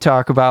how we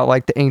talk about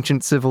like the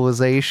ancient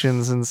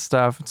civilizations and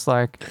stuff. It's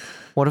like,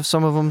 what if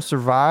some of them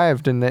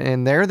survived and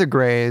they're the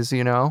Greys,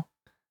 you know?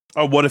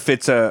 Oh, what if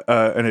it's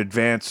an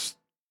advanced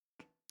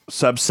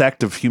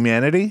subsect of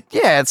humanity?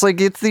 Yeah, it's like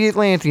it's the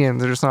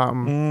Atlanteans or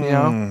something, you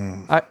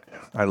know?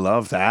 I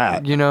love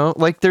that. You know,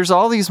 like there's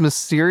all these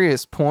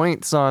mysterious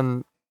points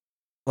on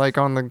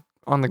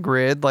the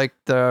grid, like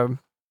the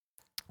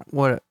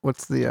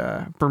what's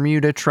the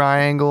Bermuda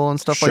Triangle and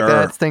stuff like Sure.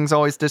 that. Things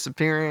always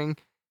disappearing.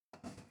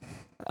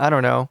 I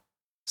don't know.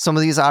 Some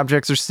of these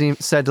objects are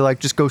said to like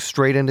just go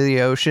straight into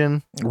the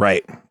ocean.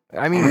 Right.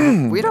 I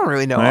mean, we don't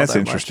really know all That's that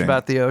much interesting.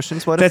 about the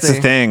oceans. What That's if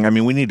the thing. I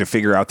mean, we need to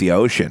figure out the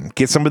ocean.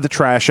 Get some of the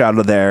trash out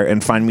of there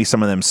and find me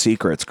some of them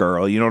secrets,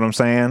 girl. You know what I'm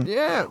saying?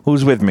 Yeah,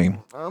 Who's with me?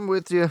 I'm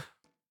with you.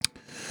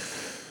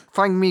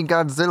 Find me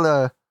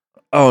Godzilla.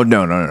 Oh,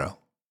 no.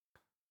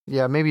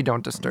 Yeah, maybe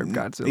don't disturb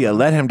Godzilla. Yeah,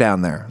 let him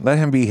down there. Let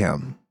him be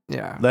him.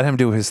 Yeah. Let him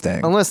do his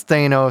thing. Unless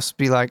Thanos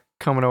be like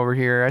coming over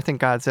here, I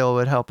think Godzilla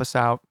would help us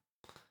out.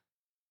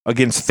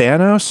 Against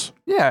Thanos?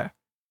 Yeah.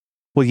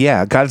 Well,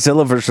 yeah,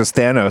 Godzilla versus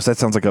Thanos. That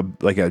sounds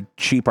like a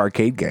cheap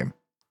arcade game.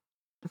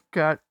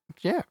 Yeah.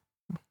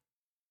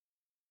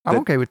 I'm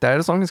okay with that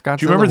as long as Godzilla.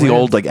 Do you remember the wins.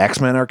 old like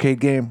X-Men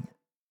arcade game?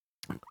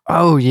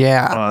 Oh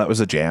yeah. Oh, that was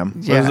a jam.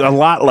 Yeah. It was a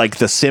lot like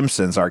the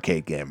Simpsons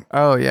arcade game.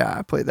 Oh yeah,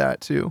 I played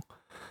that too.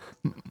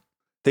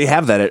 They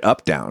have that at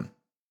Up Down.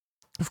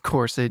 Of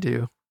course they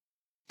do.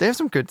 They have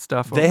some good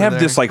stuff. They over have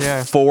there. this like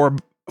yeah.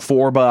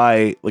 four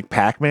by like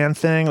Pac-Man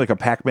thing, like a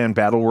Pac-Man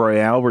battle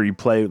royale where you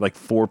play like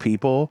 4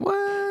 people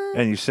What?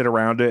 and you sit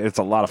around it. It's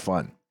a lot of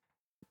fun.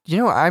 You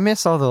know, I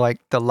miss all the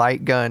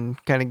light gun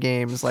kind of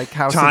games, like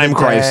House Time of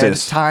the Dead,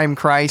 Crisis. Time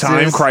Crisis.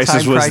 Time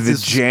Crisis was the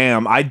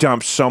jam. I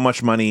dumped so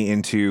much money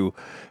into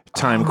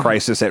Time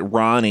Crisis at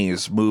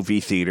Ronnie's movie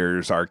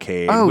theaters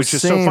arcade, Oh, which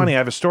is so same. funny. I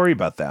have a story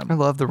about them. I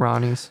love the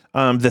Ronnies.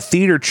 The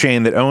theater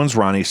chain that owns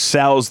Ronnie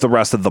sells the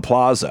rest of the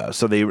plaza.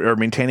 So they are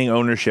maintaining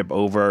ownership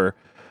over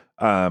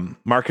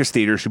Marcus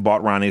Theaters, who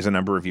bought Ronnie's a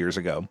number of years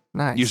ago.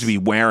 Nice. It used to be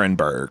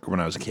Warenberg when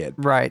I was a kid.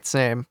 Right,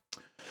 same.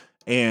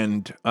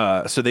 And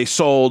so they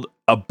sold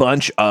a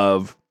bunch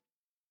of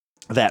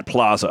that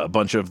plaza, a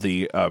bunch of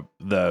the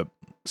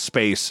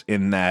space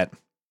in that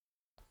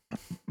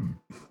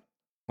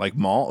like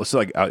mall. It's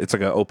like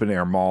an open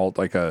air mall,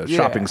 like a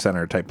shopping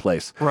center type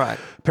place. Right.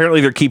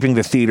 Apparently, they're keeping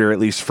the theater at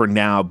least for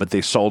now, but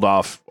they sold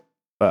off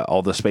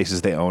all the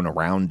spaces they own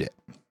around it.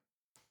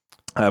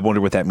 I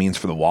wonder what that means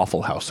for the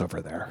Waffle House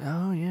over there.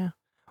 Oh yeah.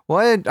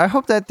 Well, I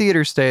hope that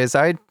theater stays.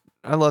 I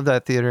love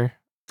that theater.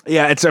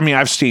 Yeah, I mean,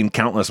 I've seen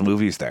countless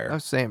movies there. Oh,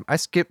 same. I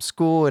skipped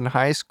school in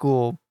high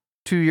school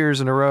 2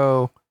 years in a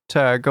row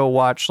to go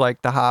watch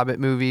like the Hobbit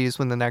movies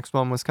when the next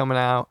one was coming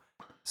out.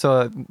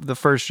 So the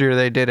first year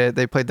they did it,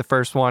 they played the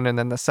first one, and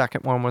then the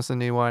second one was the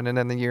new one, and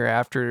then the year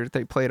after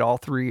they played all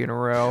 3 in a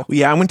row.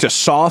 Yeah, I went to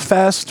Saw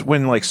Fest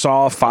when like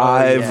Saw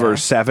 5 or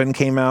 7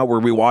 came out,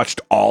 where we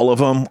watched all of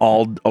them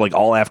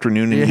all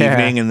afternoon and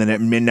evening, and then at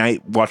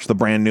midnight watched the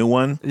brand new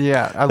one.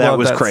 Yeah, That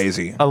was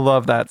crazy. I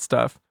love that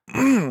stuff.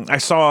 I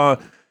saw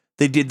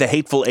they did the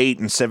Hateful Eight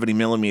in 70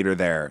 millimeter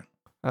there.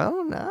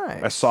 Oh,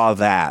 nice. I saw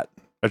that.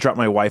 I dropped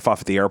my wife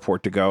off at the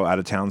airport to go out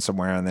of town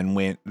somewhere, and then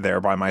went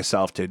there by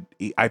myself to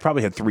eat. I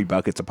probably had 3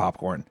 buckets of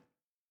popcorn.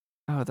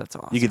 Oh, that's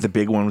awesome. You get the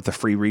big one with the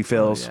free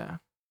refills. yeah.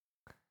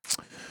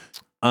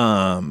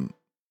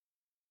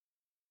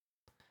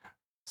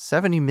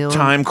 70 million.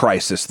 Time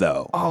Crisis,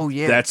 though. Oh,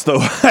 yeah. That's the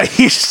I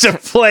used to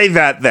play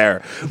that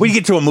there. We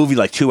get to a movie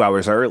like 2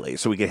 hours early,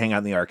 so we could hang out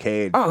in the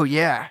arcade Oh,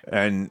 yeah.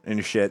 and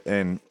shit.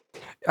 And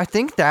I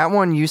think that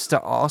one used to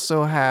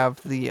also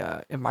have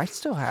it might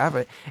still have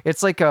it.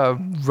 It's like a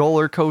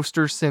roller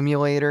coaster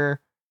simulator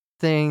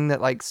thing that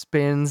like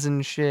spins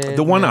and shit.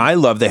 the one I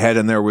love they had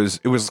in there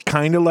it was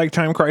kind of like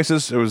Time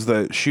Crisis. It was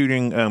the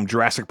shooting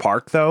Jurassic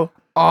Park, though.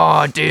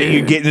 Oh, dude. And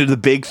you get into the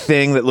big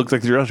thing that looked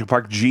like the Jurassic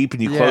Park Jeep,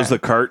 and you close the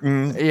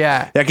curtain.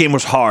 Yeah. That game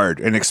was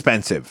hard and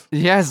expensive.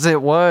 Yes,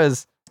 it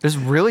was. It was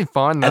really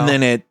fun, though. And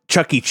then at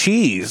Chuck E.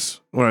 Cheese,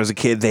 when I was a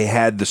kid, they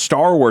had the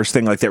Star Wars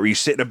thing like that, where you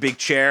sit in a big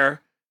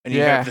chair and you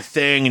have the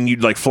thing, and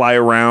you'd like fly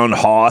around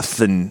Hoth,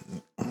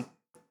 and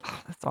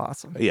that's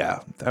awesome. yeah,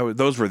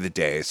 those were the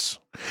days.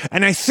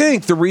 And I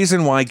think the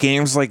reason why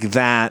games like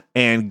that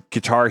and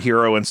Guitar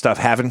Hero and stuff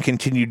haven't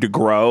continued to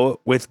grow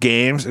with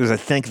games is I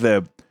think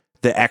the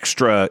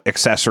extra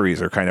accessories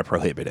are kind of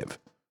prohibitive.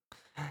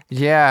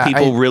 Yeah.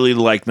 People really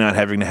like not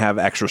having to have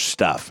extra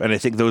stuff. And I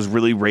think those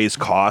really raise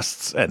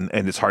costs, and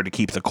it's hard to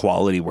keep the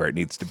quality where it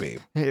needs to be.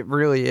 It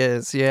really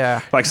is.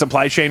 Yeah. Like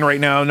supply chain right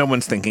now, no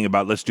one's thinking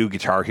about let's do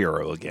Guitar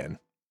Hero again.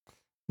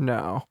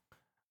 No.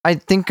 I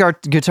think our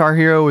Guitar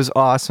Hero was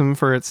awesome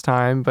for its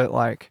time, but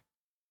like,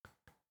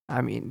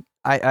 I mean,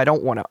 I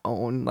don't want to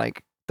own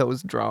like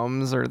those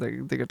drums or the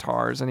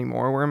guitars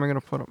anymore. Where am I going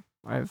to put them?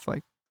 I have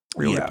like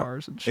real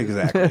guitars and shit.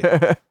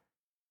 Exactly.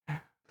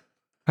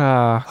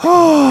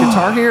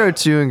 Guitar Hero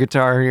 2 and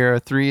Guitar Hero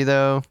 3,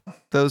 though,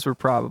 those were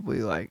probably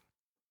like...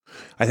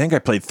 I think I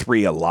played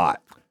 3 a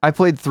lot. I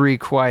played 3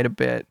 quite a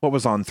bit. What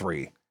was on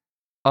 3?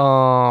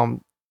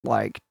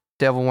 Like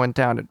Devil Went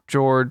Down to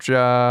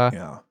Georgia.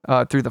 Yeah.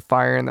 Through the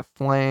Fire and the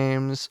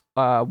Flames.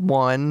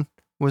 One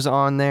was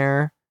on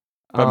there.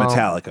 But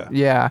Metallica.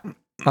 Yeah.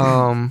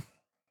 Oh,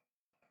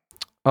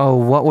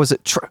 what was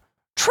it? Trogdor.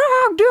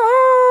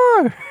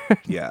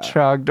 Yeah.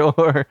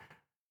 Trogdor.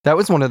 That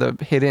was one of the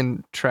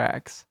hidden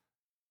tracks.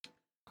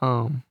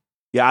 Yeah,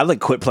 I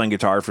quit playing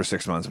guitar for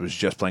 6 months. Was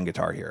just playing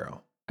Guitar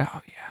Hero.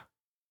 Oh yeah.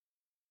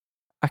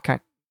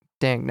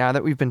 Dang, now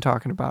that we've been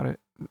talking about it.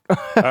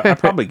 I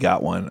probably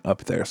got one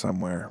up there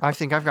somewhere. I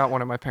think I've got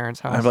one at my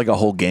parents' house. I have a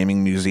whole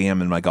gaming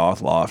museum in my goth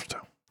loft.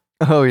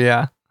 Oh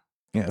yeah.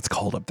 Yeah, it's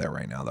cold up there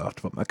right now though. I have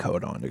to put my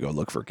coat on to go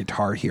look for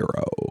Guitar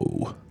Hero.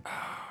 Oh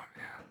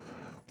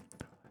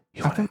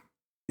yeah.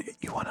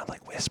 You wanna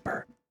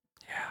whisper?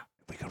 Yeah.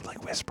 We could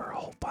whisper a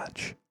whole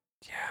bunch.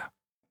 Yeah.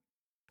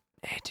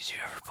 Hey, did you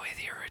ever play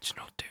the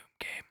original Doom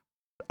game?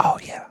 Oh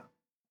yeah.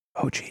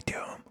 OG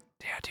Doom.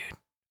 Yeah, dude.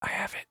 I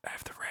have it. I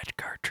have the red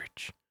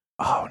cartridge.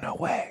 Oh, no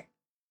way.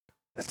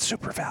 That's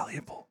super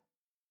valuable.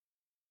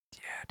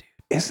 Yeah,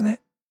 dude. Isn't it?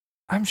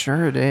 I'm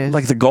sure it is.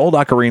 The gold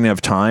Ocarina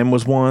of Time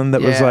was one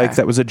that was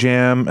that was a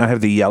jam. I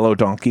have the yellow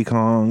Donkey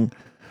Kong.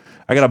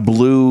 I got a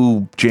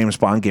blue James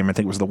Bond game. I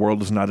think it was The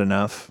World Is Not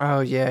Enough.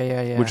 Oh,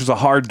 yeah. Which was a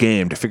hard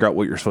game to figure out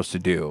what you're supposed to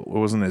do. It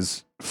wasn't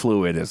as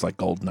fluid as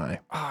GoldenEye.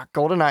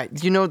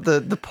 GoldenEye. You know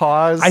the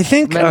pause I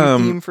think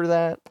theme for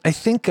that? I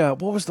think what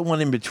was the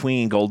one in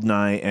between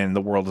GoldenEye and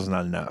The World Is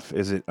Not Enough?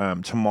 Is it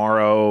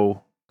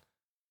Tomorrow?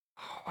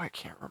 Oh, I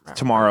can't remember.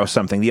 Tomorrow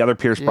something. The other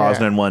Pierce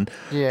Brosnan one.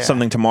 Yeah.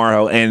 Something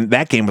Tomorrow. And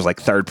that game was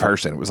third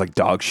person. It was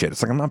dog shit.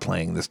 It's I'm not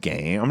playing this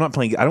game. I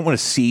don't want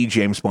to see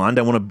James Bond.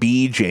 I want to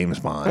be James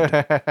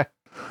Bond.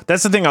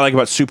 That's the thing I like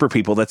about Super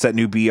People. That's that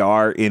new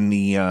BR in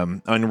the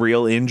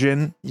Unreal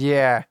Engine.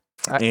 Yeah.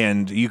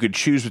 And you could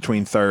choose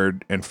between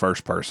third and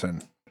first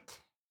person.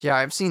 Yeah,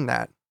 I've seen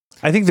that.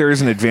 I think there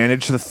is an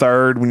advantage to the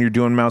third when you're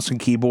doing mouse and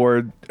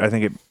keyboard. I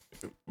think it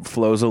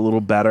flows a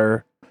little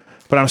better.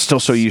 But I'm still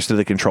so used to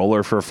the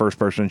controller for a first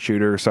person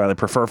shooter. So I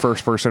prefer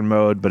first person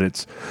mode,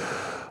 but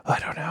I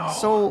don't know.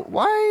 So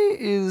why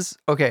is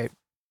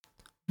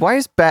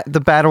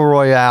the Battle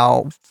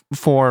Royale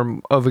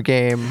form of a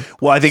game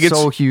I think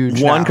so it's huge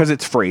one, now? because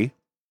it's free.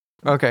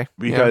 Okay.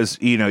 Because,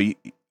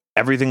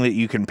 everything that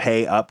you can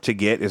pay up to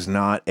get is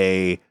not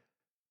a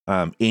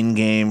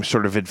in-game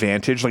sort of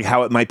advantage,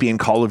 how it might be in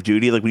Call of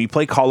Duty. When you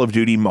play Call of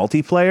Duty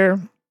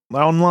multiplayer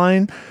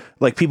online,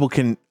 people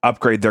can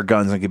upgrade their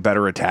guns and get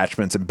better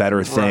attachments and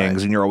better things,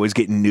 right. And you're always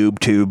getting noob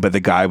tubed by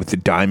the guy with the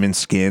diamond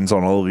skins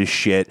on all of his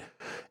shit.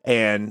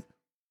 And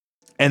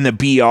the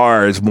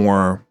BR is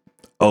more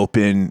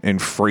open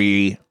and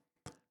free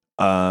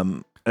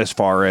as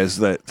far as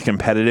the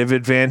competitive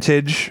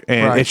advantage.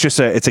 And it's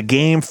a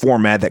game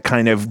format that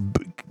kind of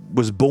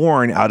was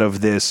born out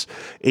of this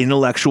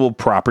intellectual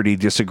property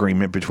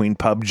disagreement between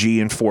PUBG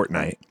and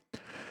Fortnite.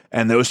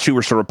 And those two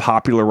were sort of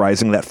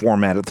popularizing that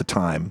format at the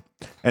time.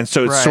 And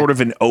so it's sort of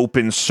an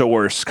open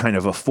source kind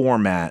of a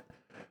format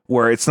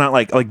where it's not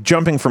like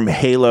jumping from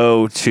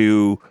Halo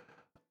to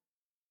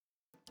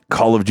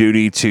Call of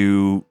Duty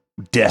to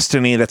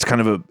Destiny. That's kind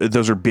of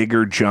those are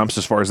bigger jumps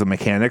as far as the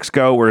mechanics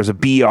go. Whereas a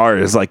BR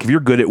is if you're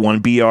good at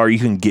one BR, you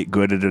can get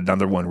good at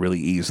another one really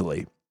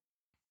easily.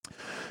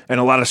 And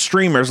a lot of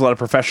streamers, a lot of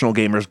professional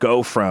gamers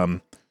go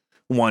from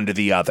one to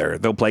the other.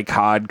 They'll play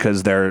COD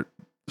because they're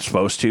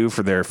supposed to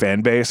for their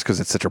fan base because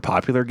it's such a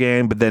popular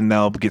game, but then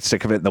they'll get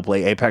sick of it and they'll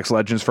play Apex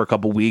Legends for a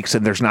couple weeks,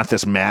 and there's not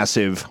this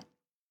massive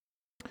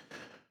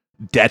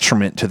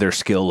detriment to their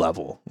skill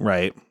level,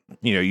 right?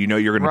 You're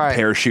going to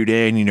parachute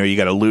in, you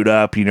got to loot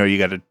up, you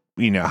got to,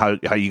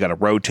 how you got to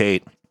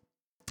rotate.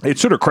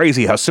 It's sort of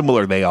crazy how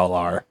similar they all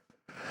are.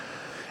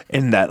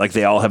 In that,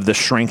 they all have the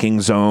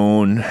shrinking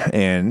zone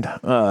and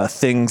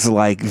things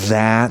like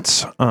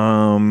that.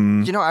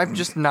 I've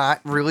just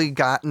not really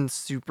gotten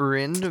super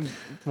into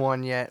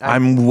one yet.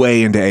 I'm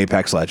way into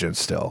Apex Legends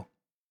still.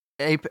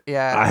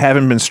 Yeah. I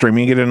haven't been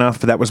streaming it enough,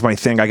 but that was my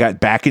thing. I got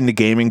back into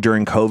gaming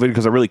during COVID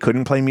because I really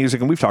couldn't play music,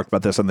 and we've talked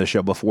about this on this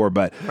show before.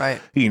 But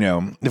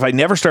if I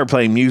never started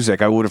playing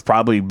music, I would have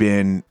probably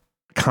been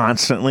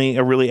constantly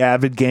a really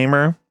avid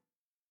gamer.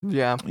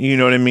 Yeah, you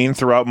know what I mean.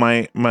 Throughout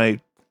my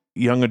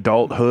young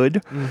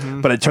adulthood,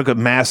 but I took a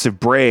massive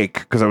break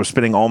because I was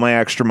spending all my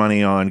extra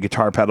money on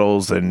guitar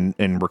pedals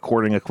and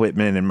recording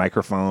equipment and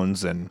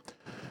microphones and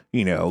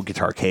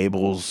guitar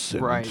cables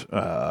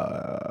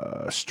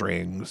and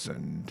strings,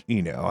 and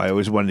I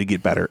always wanted to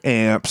get better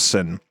amps,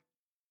 and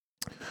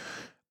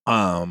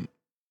then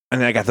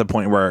I got to the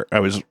point where I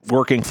was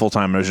working full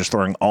time and I was just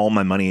throwing all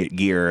my money at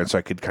gear, and so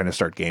I could kind of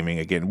start gaming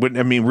again.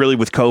 Really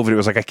with COVID, it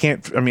was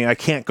I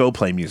can't go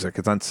play music,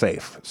 it's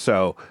unsafe.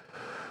 So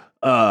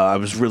I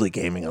was really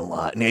gaming a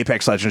lot, and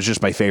Apex Legends is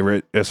just my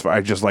favorite.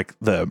 I just like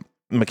the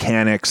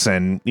mechanics,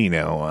 and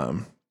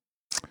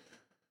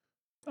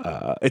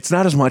it's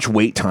not as much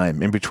wait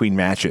time in between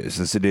matches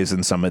as it is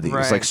in some of these.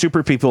 Like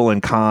Super People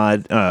and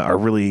COD are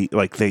really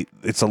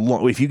it's a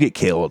long. If you get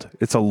killed,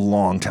 it's a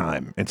long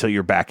time until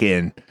you're back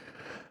in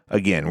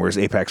again. Whereas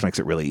Apex makes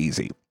it really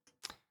easy,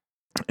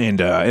 and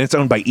it's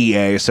owned by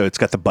EA, so it's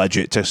got the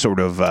budget to sort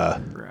of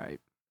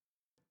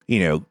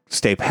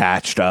stay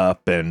patched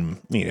up,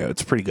 and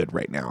it's pretty good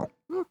right now.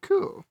 Oh,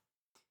 cool.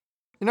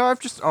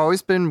 I've just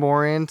always been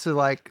more into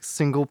like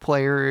single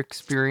player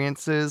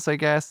experiences, I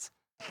guess.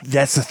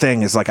 That's the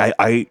thing, is like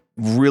I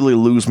really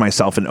lose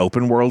myself in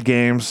open world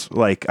games.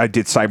 Like I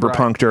did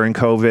Cyberpunk during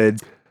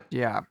COVID.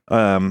 Yeah.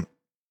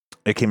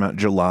 It came out in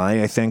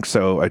July, I think.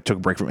 So I took a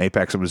break from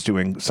Apex and was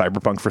doing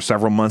Cyberpunk for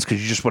several months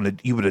because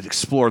you would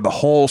explore the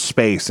whole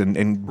space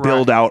and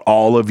build out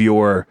all of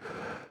your,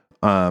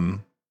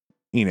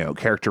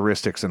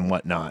 characteristics and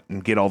whatnot,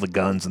 and get all the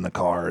guns and the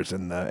cars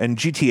and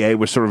GTA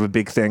was sort of a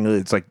big thing.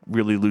 It's like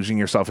really losing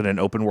yourself in an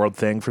open world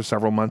thing for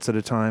several months at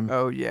a time.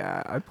 Oh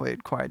yeah, I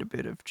played quite a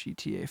bit of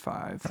GTA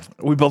 5.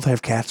 We both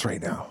have cats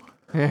right now.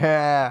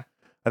 Yeah.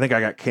 I think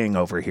I got King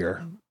over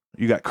here.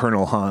 You got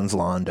Colonel Hans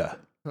Landa.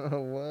 Oh,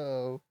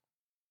 whoa.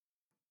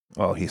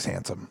 Oh, he's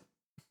handsome.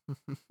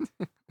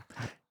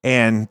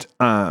 And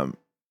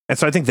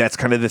so I think that's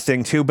kind of the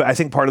thing too. But I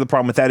think part of the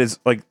problem with that is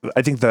like,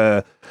 I think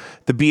the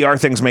BR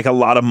things make a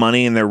lot of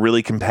money and they're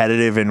really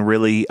competitive and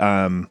really,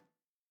 they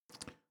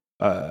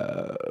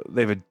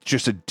have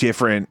just a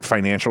different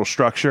financial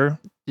structure.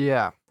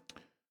 Yeah.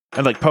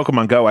 And like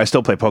Pokemon Go, I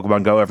still play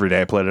Pokemon Go every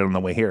day. I played it on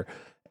the way here.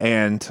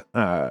 And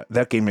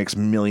that game makes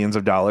millions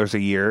of dollars a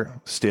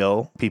year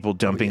still. People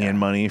dumping in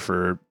money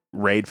for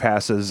raid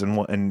passes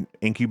and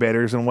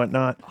incubators and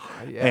whatnot.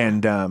 Yeah.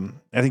 And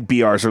I think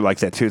BRs are like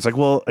that too. It's like,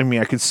 well, I mean,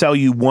 I could sell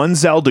you one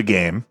Zelda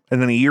game,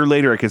 and then a year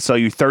later I could sell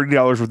you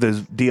 $30 worth of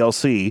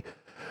DLC,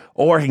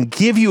 or I can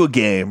give you a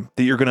game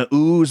that you're going to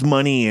ooze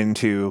money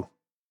into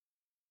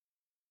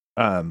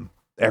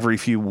every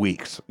few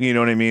weeks. You know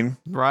what I mean?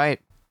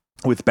 Right.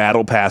 With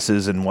battle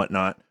passes and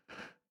whatnot.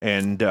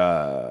 And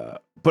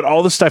but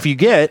all the stuff you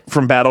get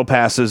from battle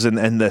passes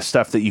and the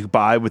stuff that you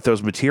buy with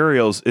those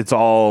materials, it's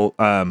all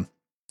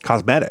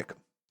cosmetic.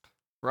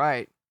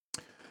 Right.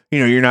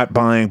 You're not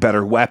buying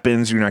better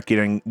weapons. You're not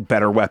getting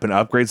better weapon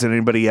upgrades than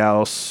anybody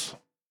else.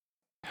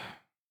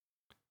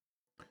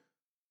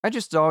 I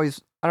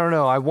don't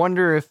know. I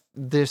wonder if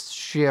this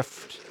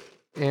shift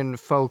in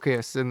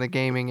focus in the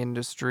gaming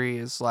industry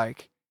is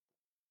like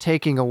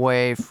taking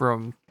away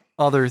from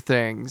other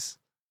things.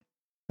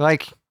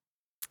 Like,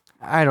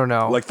 I don't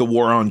know. Like the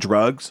war on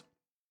drugs?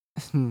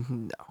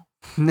 No.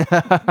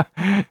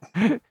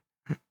 It's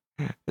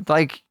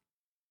like,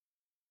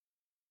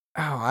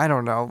 oh, I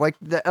don't know. Like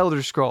the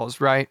Elder Scrolls,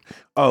 right?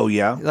 Oh,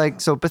 yeah.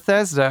 Like, so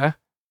Bethesda,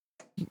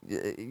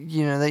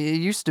 they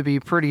used to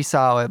be pretty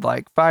solid.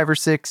 Like 5 or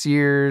 6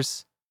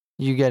 years,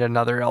 you get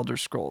another Elder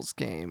Scrolls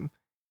game.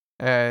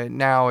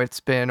 Now it's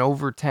been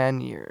over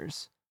 10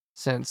 years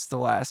since the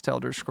last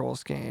Elder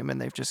Scrolls game,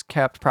 and they've just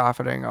kept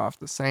profiting off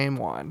the same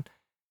one.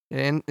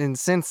 And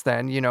since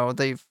then,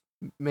 they've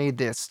made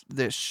this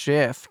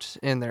shift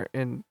in their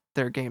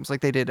games. Like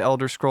they did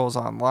Elder Scrolls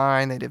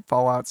Online, they did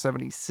Fallout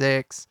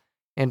 76,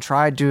 and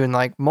tried doing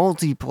like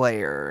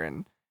multiplayer,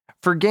 and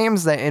for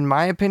games that, in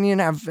my opinion,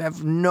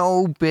 have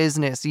no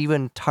business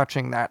even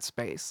touching that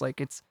space.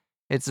 Like it's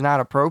not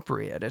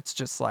appropriate. It's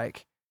just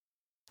like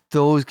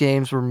those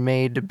games were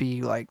made to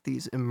be like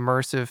these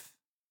immersive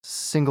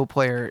single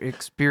player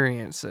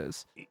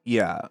experiences.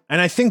 Yeah,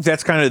 and I think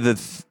that's kind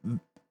of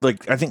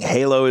I think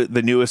Halo,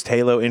 the newest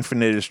Halo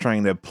Infinite, is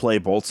trying to play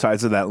both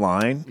sides of that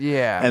line.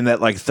 Yeah. And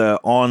that like the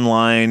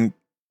online,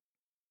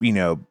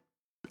 I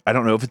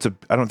don't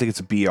think it's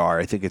a BR.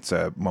 I think it's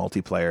a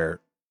multiplayer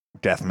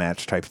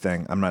deathmatch type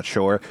thing. I'm not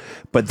sure,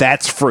 but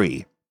that's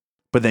free.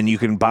 But then you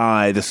can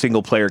buy the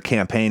single player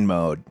campaign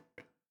mode.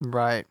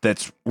 Right.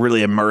 That's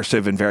really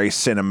immersive and very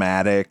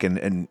cinematic.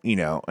 And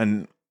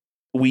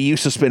we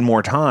used to spend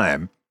more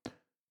time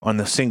on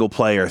the single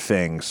player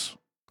things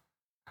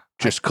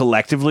just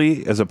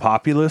collectively as a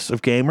populace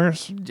of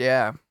gamers.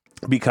 Yeah.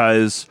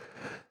 Because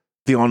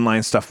the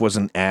online stuff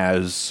wasn't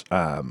as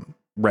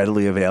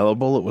readily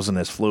available. It wasn't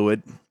as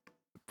fluid.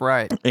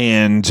 Right.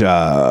 And,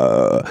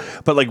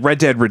 but like Red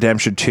Dead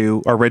Redemption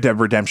 2 or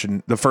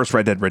the first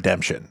Red Dead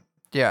Redemption.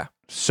 Yeah.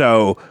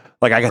 So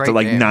like I got to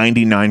like game.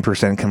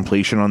 99%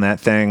 completion on that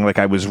thing. Like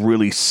I was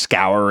really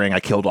scouring. I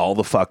killed all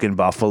the fucking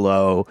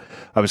buffalo.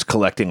 I was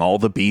collecting all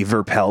the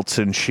beaver pelts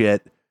and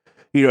shit.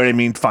 You know what I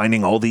mean?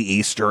 Finding all the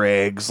Easter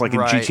eggs. Like in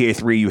GTA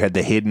 3, you had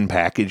the hidden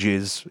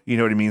packages. You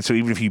know what I mean? So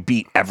even if you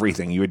beat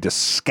everything, you had to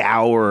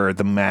scour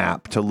the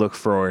map to look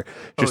for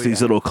just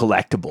these little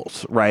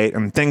collectibles, right?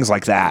 And things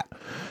like that.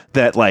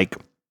 That like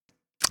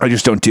I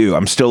just don't do.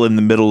 I'm still in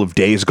the middle of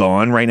Days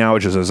Gone right now,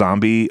 which is a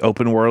zombie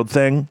open world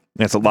thing.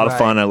 It's a lot of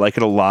fun. I like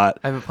it a lot.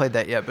 I haven't played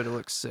that yet, but it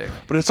looks sick.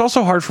 But it's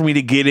also hard for me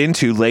to get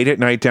into late at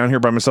night down here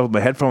by myself with my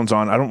headphones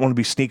on. I don't want to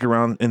be sneaking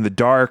around in the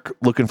dark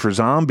looking for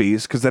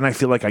zombies because then I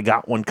feel like I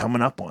got one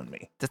coming up on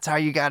me. That's how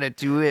you got to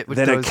do it. With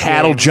then those a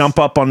cat will games. jump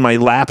up on my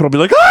lap and I'll be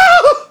like,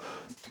 ah!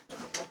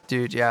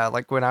 Dude, yeah.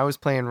 Like when I was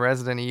playing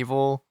Resident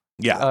Evil.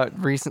 Yeah.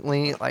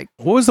 Recently, like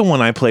what was the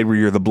one I played where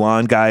you're the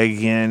blonde guy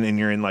again and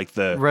you're in like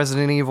the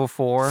Resident Evil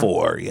 4?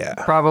 4, yeah.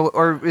 Probably,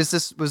 or was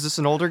this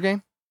an older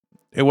game?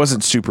 It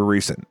wasn't super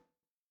recent.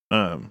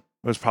 It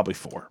was probably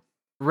 4.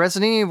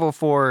 Resident Evil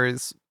 4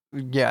 is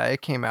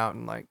it came out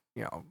in like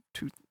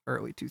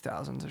early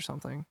 2000s or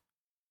something,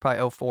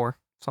 probably 04,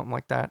 something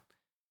like that.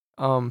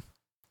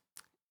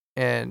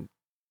 And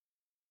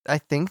I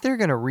think they're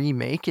gonna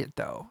remake it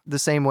though, the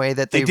same way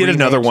that They did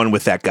another one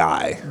with that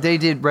guy. They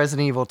did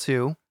Resident Evil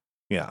 2.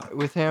 Yeah.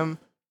 With him.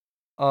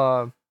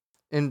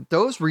 And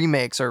those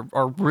remakes are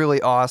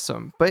really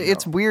awesome. But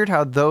it's weird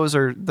how those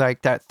are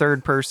like that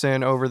third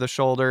person over the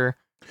shoulder.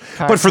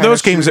 But for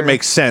those games, it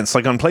makes sense.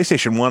 Like on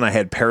PlayStation 1, I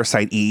had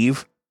Parasite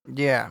Eve.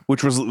 Yeah.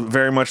 Which was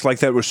very much like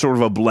that. It was sort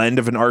of a blend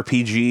of an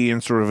RPG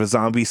and sort of a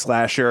zombie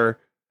slasher.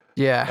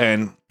 Yeah.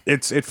 And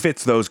it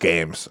fits those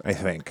games, I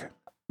think.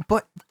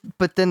 But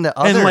then the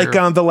other... And like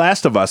The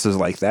Last of Us is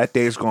like that.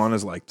 Days Gone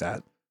is like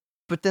that.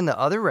 But then the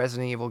other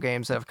Resident Evil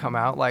games that have come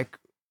out, like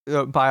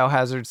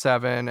Biohazard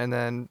 7 and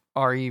then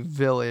RE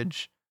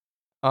Village,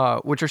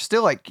 which are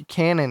still like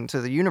canon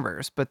to the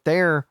universe, but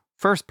they're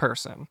first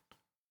person.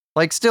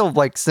 Like still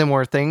like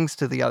similar things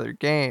to the other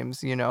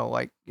games, you know,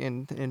 like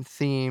in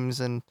themes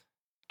and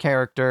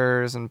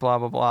characters and blah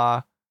blah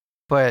blah.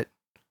 But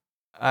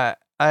I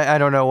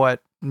don't know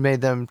what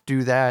made them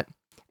do that.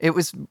 It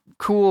was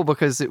cool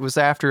because it was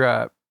after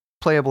a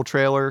playable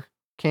trailer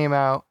came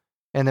out,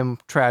 and then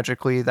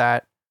tragically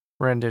that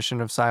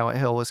rendition of Silent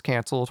Hill was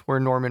canceled, where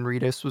Norman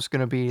Reedus was going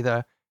to be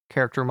the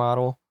character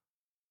model.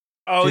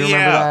 Oh, do you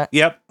remember that?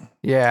 Yep.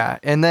 Yeah,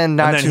 and then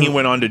he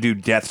went on to do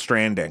Death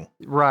Stranding.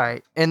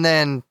 Right, and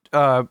then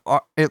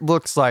it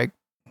looks like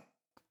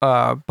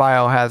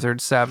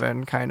Biohazard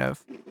 7 kind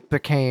of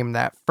became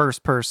that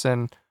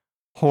first-person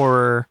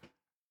horror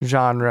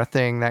genre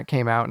thing that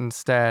came out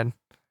instead,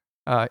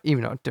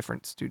 even though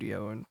different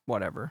studio and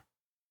whatever.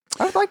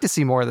 I'd like to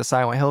see more of the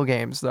Silent Hill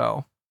games,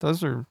 though.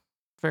 Those are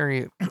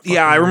very...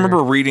 Yeah, I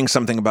remember reading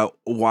something about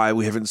why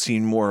we haven't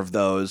seen more of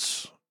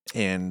those,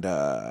 and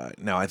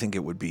no, I think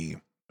it would be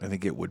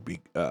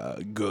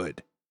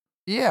good.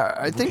 Yeah,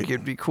 I think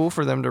it'd be cool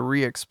for them to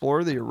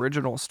re-explore the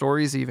original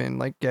stories, even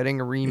like getting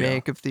a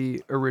remake of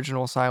the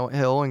original Silent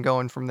Hill and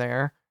going from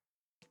there.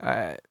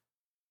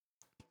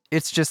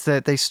 It's just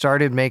that they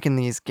started making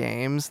these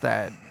games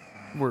that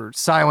were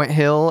Silent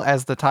Hill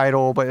as the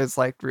title, but it's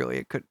like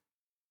really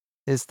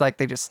it's like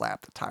they just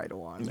slapped the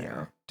title on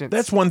there.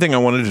 That's one thing I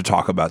wanted to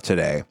talk about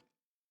today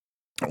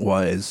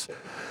was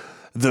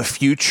the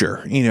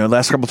future. You know,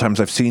 last couple of times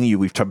I've seen you,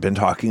 we've been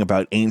talking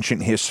about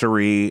ancient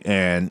history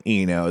and,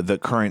 you know, the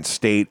current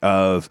state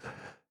of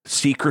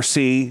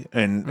secrecy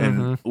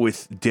and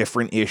with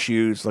different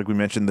issues. Like we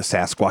mentioned the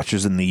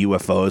Sasquatches and the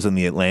UFOs and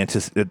the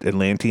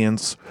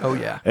Atlanteans. Oh,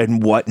 yeah.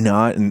 And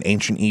whatnot, and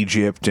ancient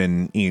Egypt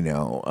and, you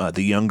know,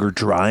 the Younger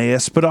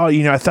Dryas. But,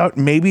 you know, I thought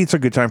maybe it's a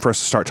good time for us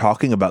to start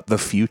talking about the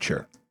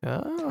future.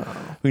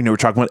 Oh. You know, we're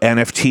talking about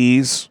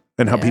NFTs.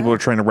 And how people are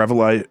trying to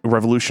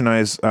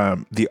revolutionize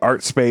the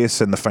art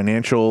space and the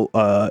financial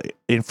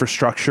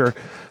infrastructure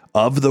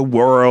of the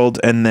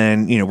world. And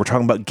then, you know, we're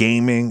talking about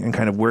gaming and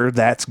kind of where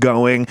that's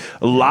going.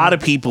 A lot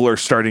of people are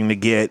starting to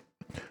get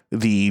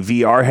the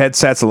VR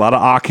headsets. A lot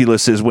of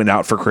Oculuses went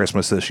out for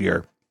Christmas this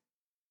year.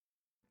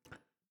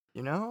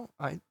 You know,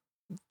 I've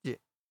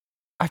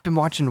been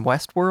watching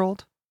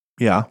Westworld.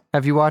 Yeah.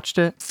 Have you watched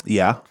it?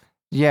 Yeah.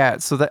 Yeah.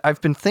 So that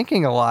I've been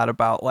thinking a lot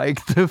about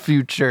like the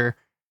future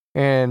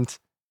and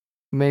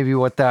maybe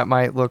what that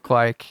might look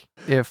like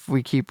if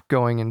we keep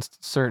going in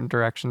certain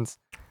directions.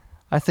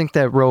 I think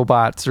that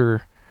robots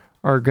are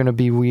going to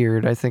be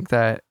weird. I think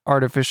that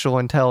artificial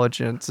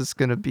intelligence is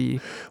going to be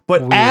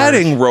But weird.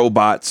 Adding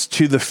robots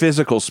to the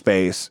physical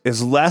space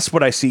is less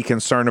what I see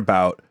concern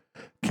about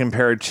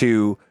compared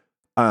to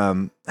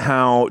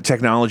how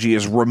technology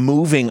is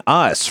removing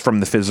us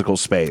from the physical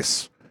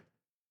space.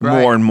 Right.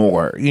 More and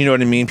more. You know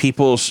what I mean?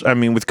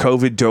 With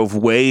COVID dove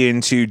way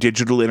into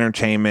digital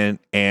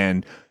entertainment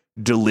and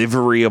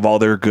delivery of all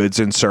their goods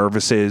and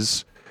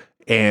services,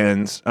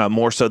 and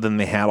more so than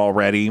they had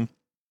already.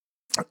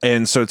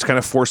 And so it's kind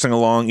of forcing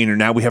along, you know,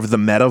 now we have the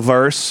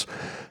metaverse,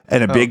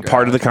 and a big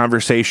part of the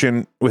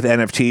conversation with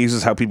NFTs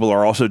is how people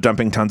are also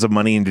dumping tons of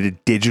money into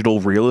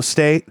digital real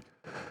estate.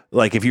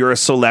 Like if you're a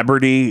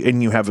celebrity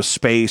and you have a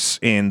space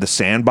in the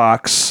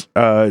Sandbox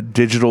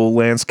digital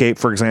landscape,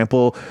 for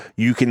example,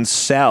 you can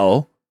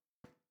sell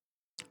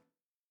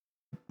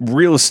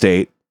real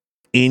estate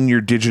in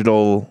your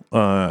digital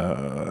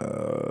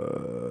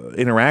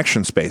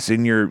interaction space,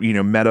 in your, you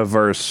know,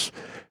 metaverse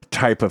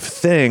type of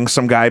thing.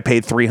 Some guy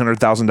paid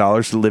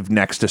 $300,000 to live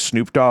next to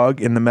Snoop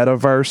Dogg in the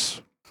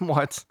metaverse.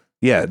 What?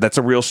 Yeah, that's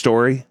a real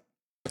story.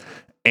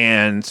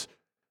 And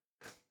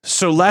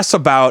so less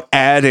about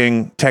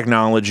adding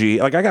technology.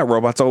 Like I got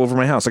robots all over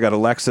my house. I got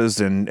Alexas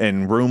and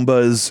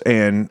Roombas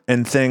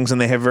and things, and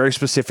they have very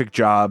specific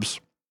jobs.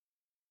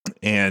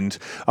 And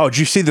did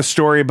you see the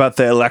story about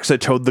the Alexa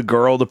told the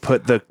girl to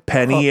put the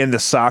penny in the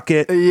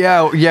socket?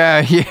 Yeah.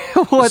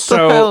 What the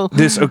hell?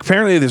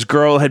 Apparently this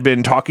girl had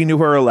been talking to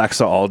her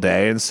Alexa all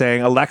day and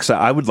saying, "Alexa,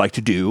 I would like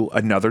to do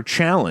another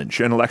challenge."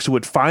 And Alexa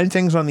would find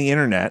things on the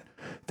internet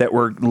that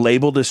were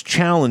labeled as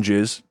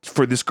challenges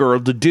for this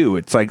girl to do.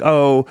 It's like,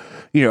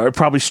 it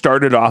probably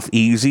started off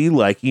easy,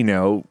 like,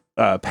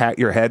 pat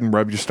your head and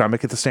rub your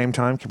stomach at the same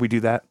time. Can we do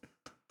that?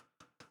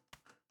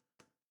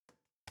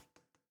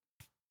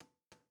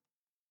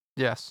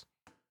 Yes.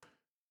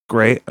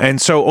 Great. And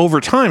so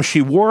over time,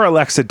 she wore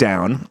Alexa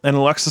down, and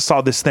Alexa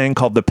saw this thing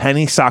called the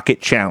penny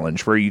socket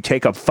challenge, where you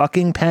take a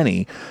fucking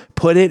penny,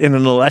 put it in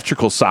an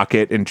electrical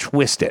socket, and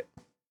twist it.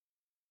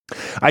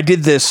 I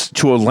did this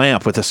to a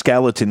lamp with a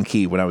skeleton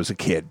key when I was a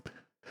kid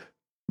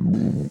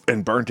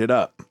and burnt it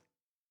up.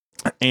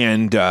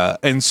 And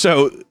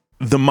so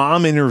the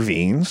mom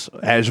intervenes,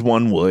 as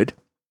one would.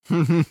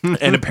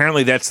 And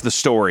apparently that's the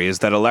story, is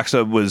that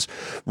Alexa was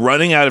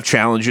running out of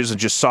challenges and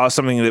just saw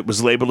something that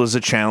was labeled as a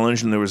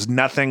challenge, and there was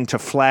nothing to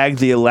flag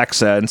the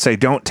Alexa and say,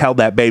 don't tell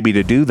that baby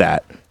to do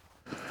that.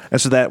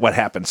 And so that what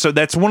happened. So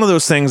that's one of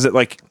those things that,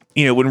 like,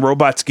 you know, when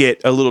robots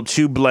get a little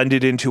too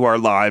blended into our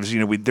lives,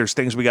 you know, there's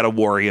things we got to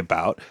worry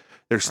about.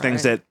 There's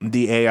things that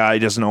the AI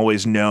doesn't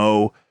always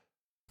know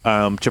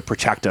to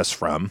protect us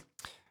from.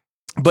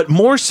 But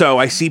more so,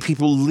 I see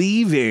people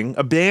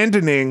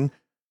abandoning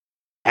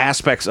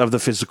aspects of the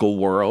physical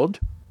world,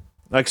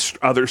 like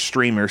other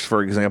streamers,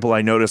 for example.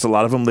 I notice a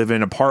lot of them live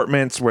in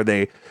apartments where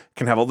they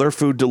can have all their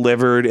food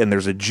delivered, and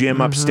there's a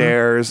gym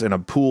upstairs and a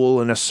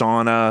pool and a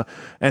sauna.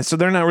 And so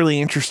they're not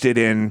really interested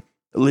in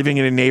living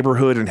in a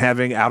neighborhood and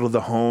having out of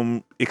the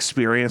home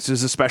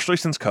experiences, especially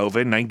since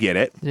COVID. And I get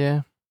it.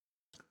 Yeah.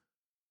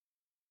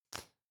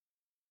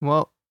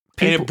 Well,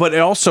 but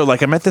also,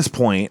 like, I'm at this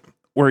point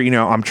where, you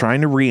know, I'm trying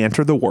to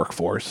re-enter the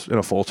workforce in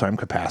a full-time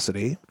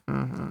capacity,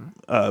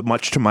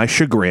 much to my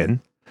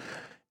chagrin.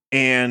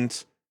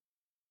 And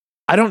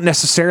I don't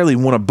necessarily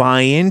want to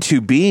buy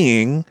into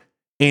being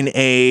in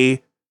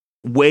a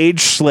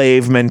wage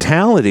slave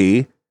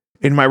mentality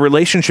in my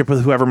relationship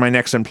with whoever my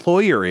next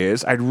employer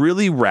is. I'd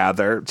really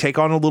rather take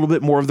on a little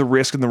bit more of the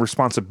risk and the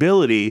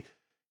responsibility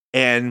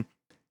and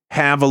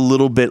have a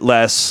little bit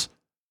less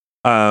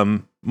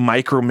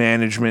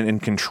micromanagement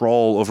and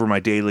control over my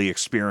daily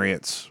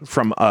experience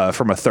from a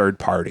third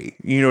party.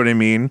 You know what I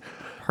mean?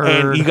 Heard.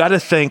 And you got to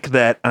think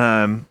that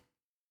I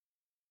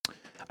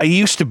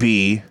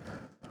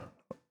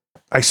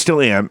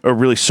still am a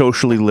really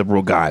socially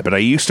liberal guy, but I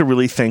used to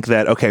really think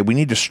that, okay, we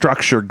need to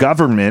structure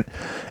government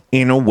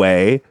in a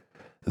way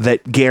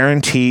that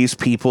guarantees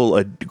people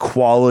a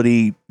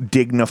quality,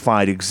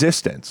 dignified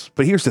existence.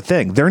 But here's the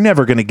thing. They're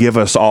never going to give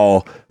us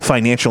all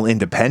financial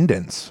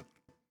independence.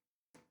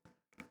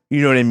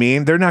 You know what I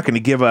mean? They're not going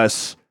to give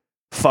us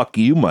fuck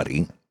you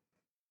money.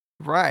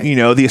 Right. You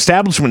know, the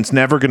establishment's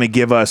never going to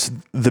give us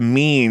the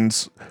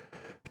means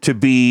to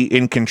be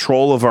in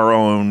control of our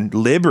own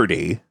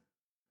liberty.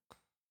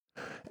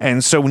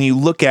 And so when you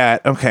look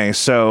at, okay,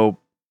 so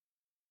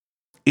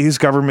is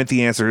government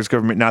the answer? Is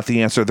government not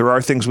the answer? There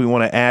are things we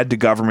want to add to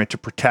government to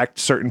protect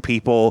certain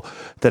people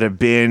that have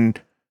been,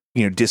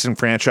 you know,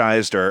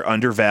 disenfranchised or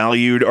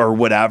undervalued or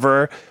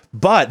whatever,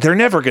 but they're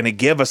never going to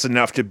give us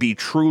enough to be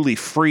truly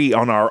free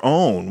on our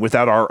own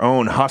without our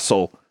own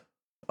hustle,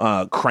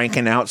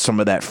 cranking out some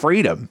of that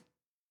freedom,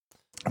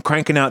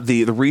 cranking out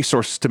the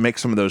resources to make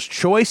some of those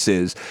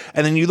choices.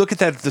 And then you look at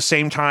that at the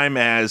same time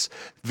as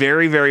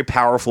very, very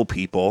powerful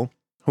people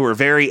who are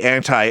very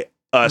anti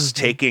us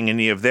taking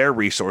any of their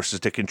resources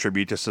to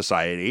contribute to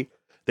society.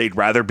 They'd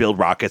rather build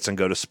rockets and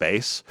go to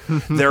space.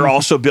 They're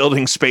also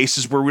building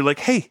spaces where we're like,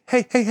 hey,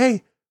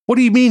 what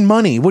do you mean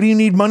money? What do you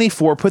need money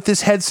for? Put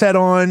this headset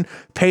on,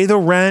 pay the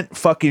rent,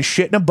 fucking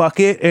shit in a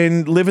bucket,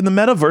 and live in the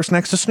metaverse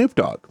next to Snoop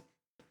Dogg.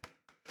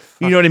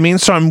 You know what I mean?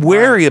 So I'm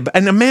wary about,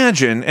 and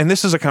imagine, and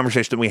this is a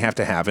conversation that we have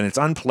to have, and it's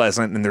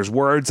unpleasant, and there's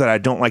words that I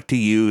don't like to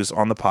use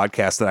on the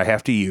podcast that I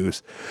have to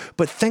use,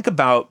 but think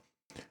about,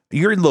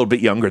 you're a little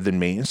bit younger than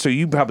me, so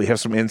you probably have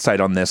some insight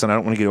on this, and I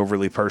don't want to get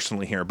overly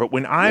personal here, but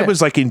when I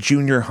was like in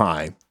junior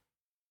high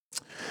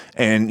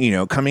and, you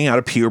know, coming out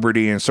of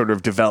puberty and sort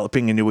of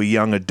developing into a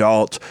young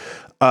adult,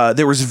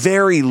 there was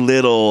very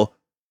little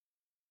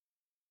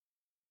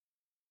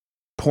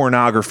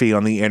pornography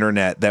on the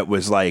internet that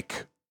was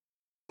like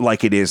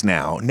it is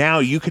now. Now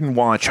you can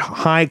watch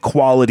high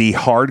quality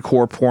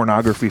hardcore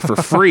pornography for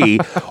free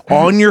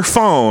on your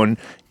phone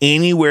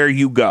anywhere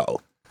you go.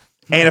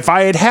 And if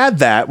I had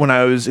that when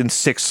I was in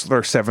 6th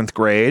or 7th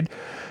grade,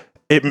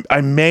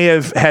 I may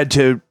have had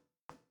to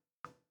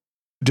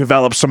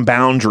develop some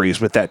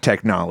boundaries with that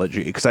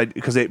technology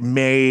because it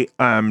may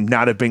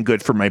not have been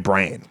good for my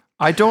brain.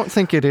 I don't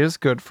think it is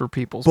good for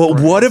people's But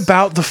brains. what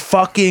about the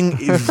fucking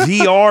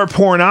VR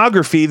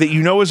pornography that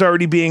you know is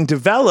already being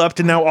developed,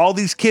 and now all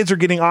these kids are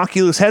getting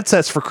Oculus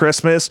headsets for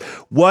Christmas?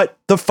 What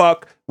the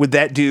fuck would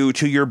that do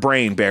to your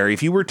brain, Barry?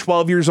 If you were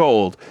 12 years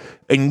old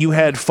and you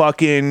had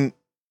fucking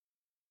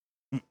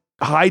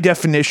high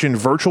definition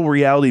virtual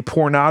reality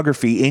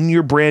pornography in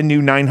your brand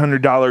new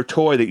 $900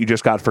 toy that you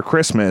just got for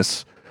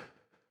Christmas,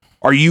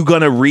 are you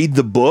going to read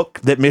the book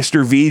that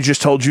Mr. V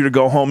just told you to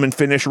go home and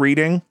finish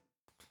reading?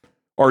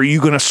 Or are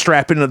you going to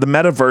strap into the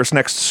metaverse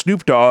next to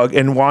Snoop Dogg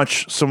and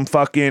watch some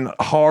fucking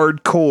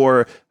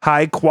hardcore,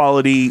 high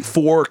quality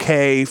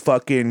 4K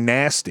fucking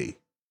nasty?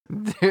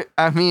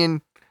 I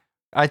mean,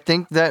 I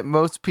think that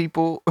most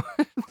people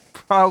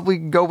probably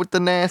go with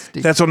the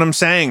nasty. That's what I'm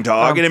saying,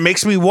 dog. And it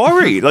makes me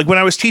worried. Like when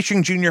I was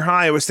teaching junior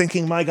high, I was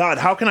thinking, my God,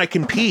 how can I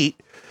compete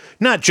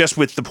not just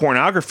with the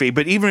pornography,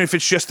 but even if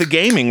it's just the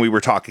gaming we were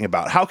talking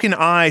about. How can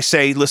I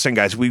say, listen,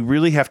 guys, we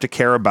really have to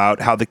care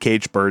about how the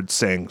caged bird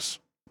sings?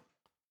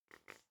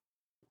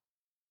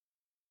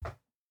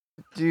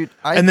 Dude,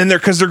 and then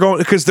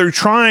because they're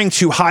trying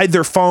to hide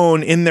their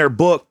phone in their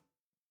book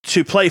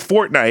to play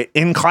Fortnite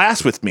in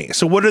class with me.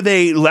 So what are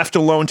they left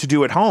alone to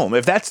do at home?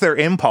 If that's their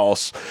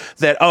impulse,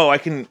 that, oh, I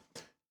can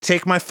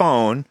take my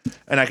phone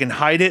and I can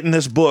hide it in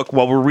this book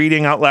while we're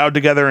reading out loud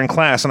together in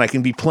class, and I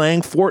can be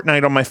playing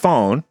Fortnite on my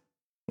phone,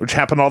 which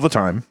happened all the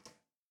time.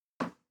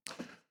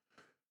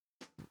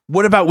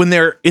 What about when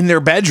they're in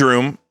their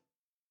bedroom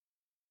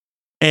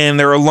and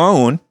they're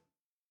alone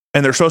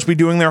and they're supposed to be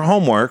doing their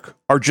homework,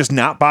 or just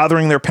not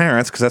bothering their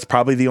parents, because that's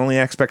probably the only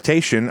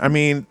expectation? I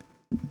mean,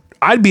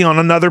 I'd be on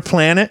another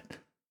planet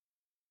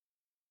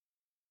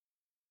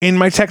in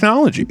my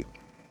technology.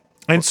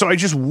 And so I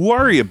just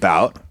worry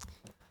about...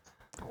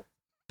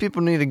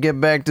 People need to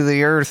get back to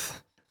the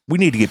earth. We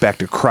need to get back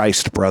to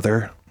Christ,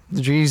 brother.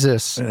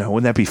 Jesus. You know,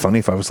 wouldn't that be funny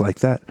if I was like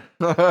that?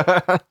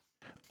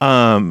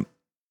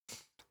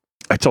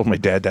 I told my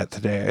dad that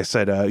today. I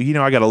said, I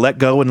got to let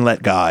go and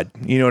let God.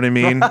 You know what I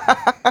mean?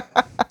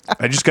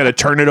 I just got to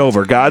turn it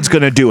over. God's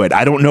going to do it.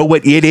 I don't know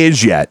what it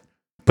is yet,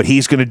 but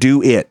he's going to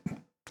do it.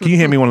 Can you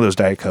hand me one of those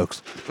Diet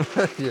Cokes?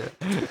 Yeah.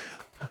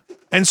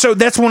 And so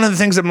that's one of the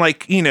things I'm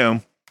like,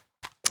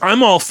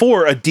 I'm all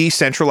for a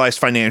decentralized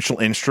financial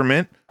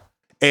instrument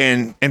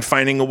and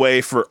finding a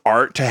way for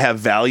art to have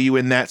value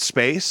in that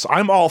space.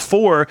 I'm all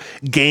for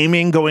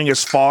gaming going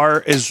as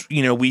far as,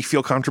 we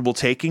feel comfortable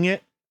taking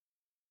it.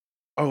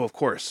 Oh, of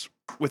course,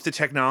 with the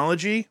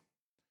technology.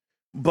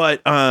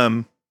 But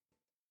I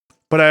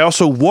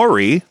also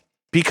worry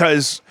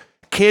because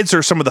kids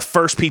are some of the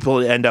first people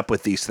to end up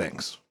with these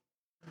things.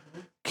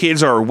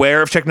 Kids are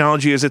aware of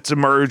technology as it's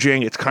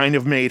emerging. It's kind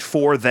of made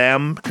for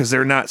them because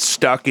they're not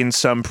stuck in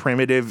some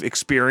primitive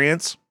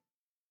experience.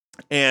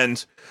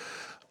 And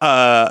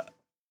the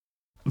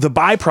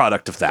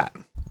byproduct of that.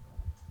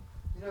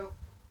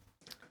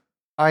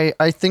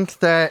 I think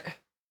that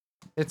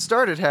it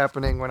started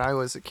happening when I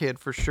was a kid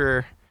for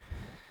sure.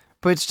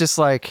 But it's just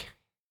like,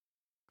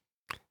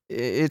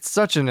 it's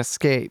such an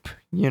escape,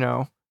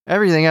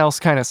 Everything else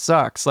kind of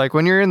sucks. Like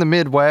when you're in the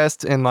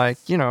Midwest and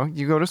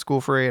you go to school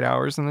for 8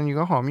 hours and then you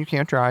go home, you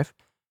can't drive.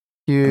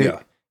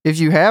 If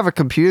you have a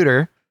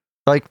computer,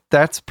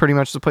 that's pretty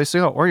much the place to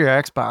go, or your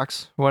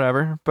Xbox,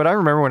 whatever. But I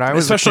remember when I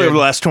was especially over the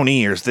last 20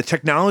 years, the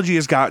technology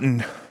has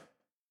gotten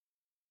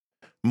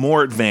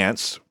more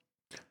advanced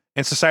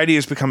and society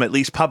has become at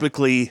least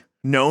publicly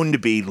known to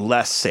be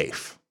less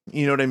safe.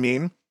 You know what I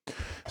mean?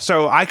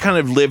 So I kind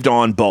of lived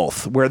on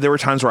both, where there were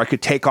times where I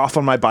could take off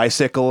on my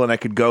bicycle and I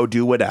could go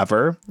do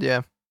whatever.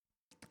 Yeah.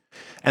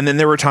 And then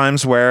there were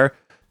times where,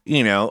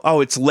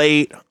 it's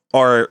late,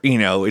 or,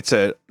 it's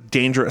a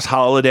dangerous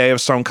holiday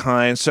of some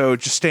kind. So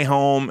just stay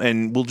home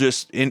and we'll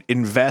just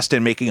invest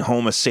in making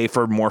home a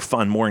safer, more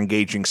fun, more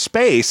engaging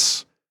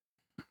space.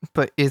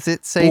 But is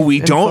it safe? Well,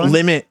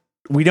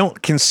 we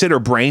don't consider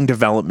brain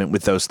development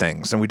with those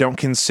things. And we don't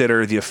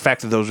consider the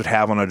effect that those would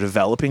have on a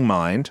developing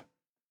mind,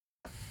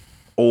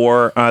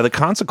 or the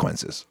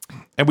consequences.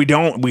 And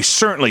we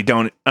certainly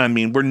don't,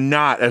 we're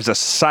not as a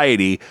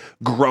society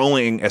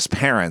growing as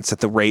parents at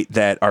the rate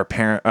that our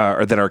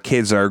or that our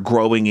kids are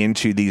growing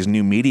into these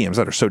new mediums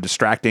that are so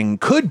distracting,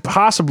 could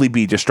possibly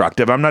be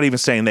destructive. I'm not even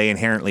saying they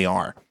inherently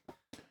are.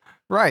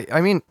 Right.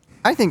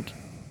 I think,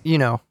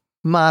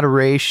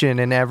 moderation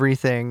in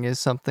everything is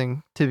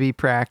something to be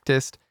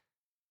practiced,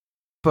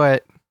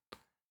 but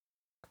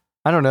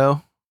I don't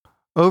know.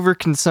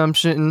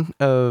 Overconsumption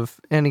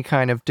of any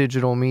kind of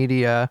digital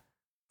media,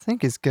 I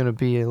think, is going to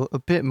be a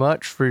bit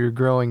much for your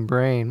growing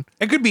brain.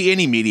 It could be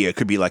any media. It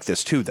could be like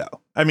this too,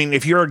 though.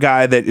 If you're a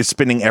guy that is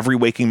spending every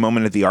waking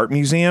moment at the art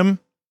museum,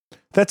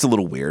 that's a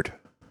little weird.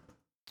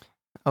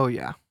 Oh,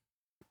 yeah.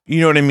 You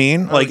know what I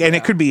mean? Oh, And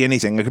it could be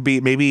anything. It could be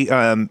maybe,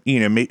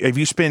 if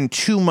you spend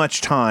too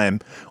much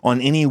time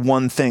on any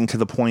one thing to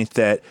the point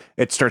that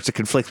it starts to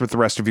conflict with the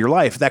rest of your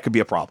life, that could be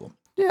a problem.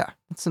 Yeah,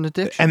 it's an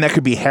addiction. And that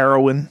could be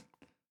heroin.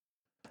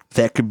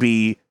 That could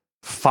be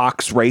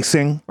Fox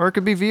Racing. Or it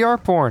could be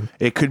VR porn.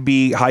 It could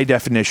be high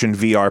definition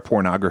VR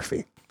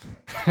pornography.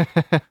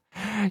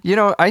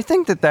 I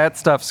think that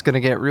stuff's going to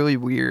get really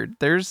weird.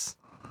 I'm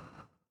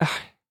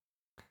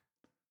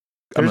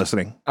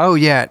listening. Oh,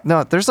 yeah.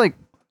 No, there's I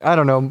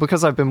don't know,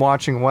 because I've been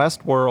watching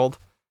Westworld,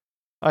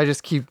 I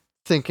just keep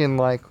thinking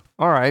all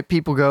right,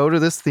 people go to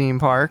this theme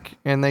park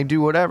and they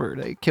do whatever.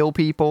 They kill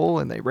people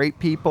and they rape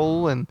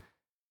people, and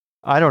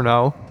I don't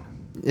know.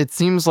 It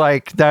seems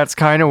like that's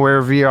kind of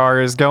where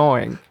VR is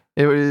going.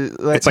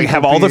 It's like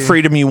have all the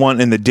freedom you want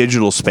in the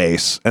digital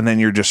space, and then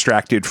you're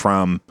distracted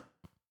from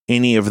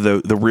any of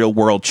the real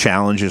world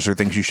challenges or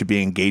things you should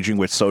be engaging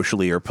with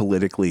socially or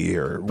politically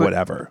or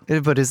whatever.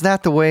 But is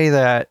that the way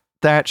that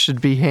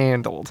should be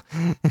handled?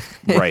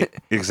 Right,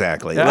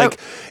 exactly.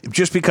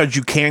 Just because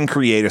you can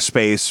create a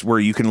space where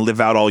you can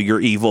live out all your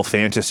evil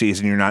fantasies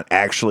and you're not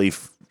actually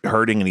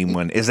hurting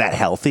anyone, is that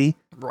healthy?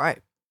 Right.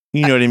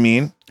 You know what I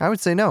mean? I would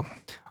say no.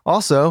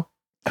 Also,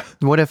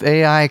 What if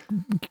AI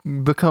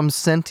becomes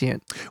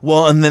sentient?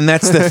 Well, and then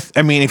that's the,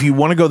 I mean, if you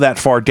want to go that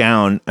far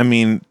down, I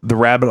mean, the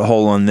rabbit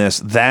hole on this,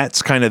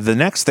 that's kind of the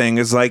next thing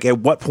is like, at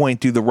what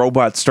point do the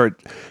robots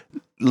start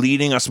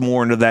leading us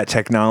more into that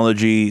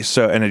technology?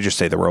 So, and I just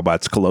say the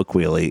robots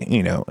colloquially,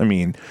 you know, I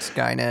mean,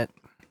 Skynet,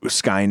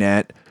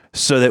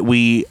 so that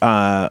we,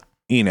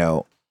 you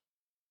know,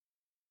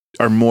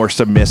 are more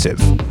submissive.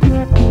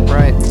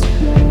 Right.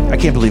 I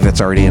can't believe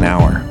that's already an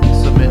hour.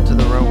 Submit to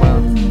the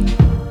robots.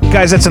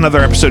 Guys, that's another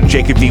episode of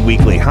Jacob V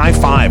Weekly. High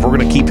five. We're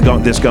going to keep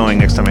this going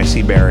next time I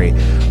see Barry.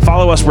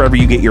 Follow us wherever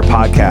you get your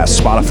podcasts,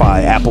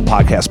 Spotify, Apple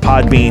Podcasts,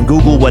 Podbean,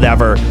 Google,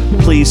 whatever.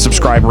 Please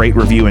subscribe, rate,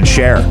 review, and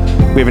share.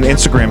 We have an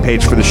Instagram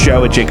page for the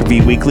show at Jacob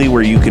V Weekly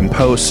where you can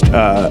post,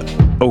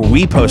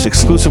 we post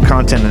exclusive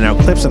content and now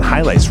clips and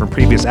highlights from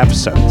previous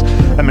episodes.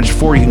 I mentioned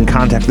before, you can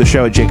contact the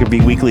show at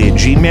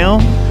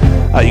jacobvweekly@gmail.com.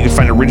 You can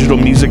find original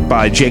music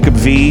by Jacob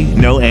V,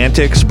 No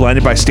Antics,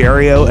 Blinded by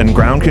Stereo, and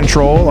Ground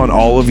Control on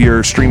all of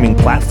your streaming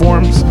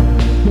platforms.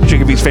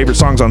 Jacob V's favorite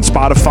songs on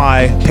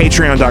Spotify,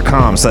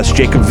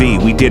 patreon.com/Jacob V.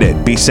 We did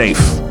it. Be safe.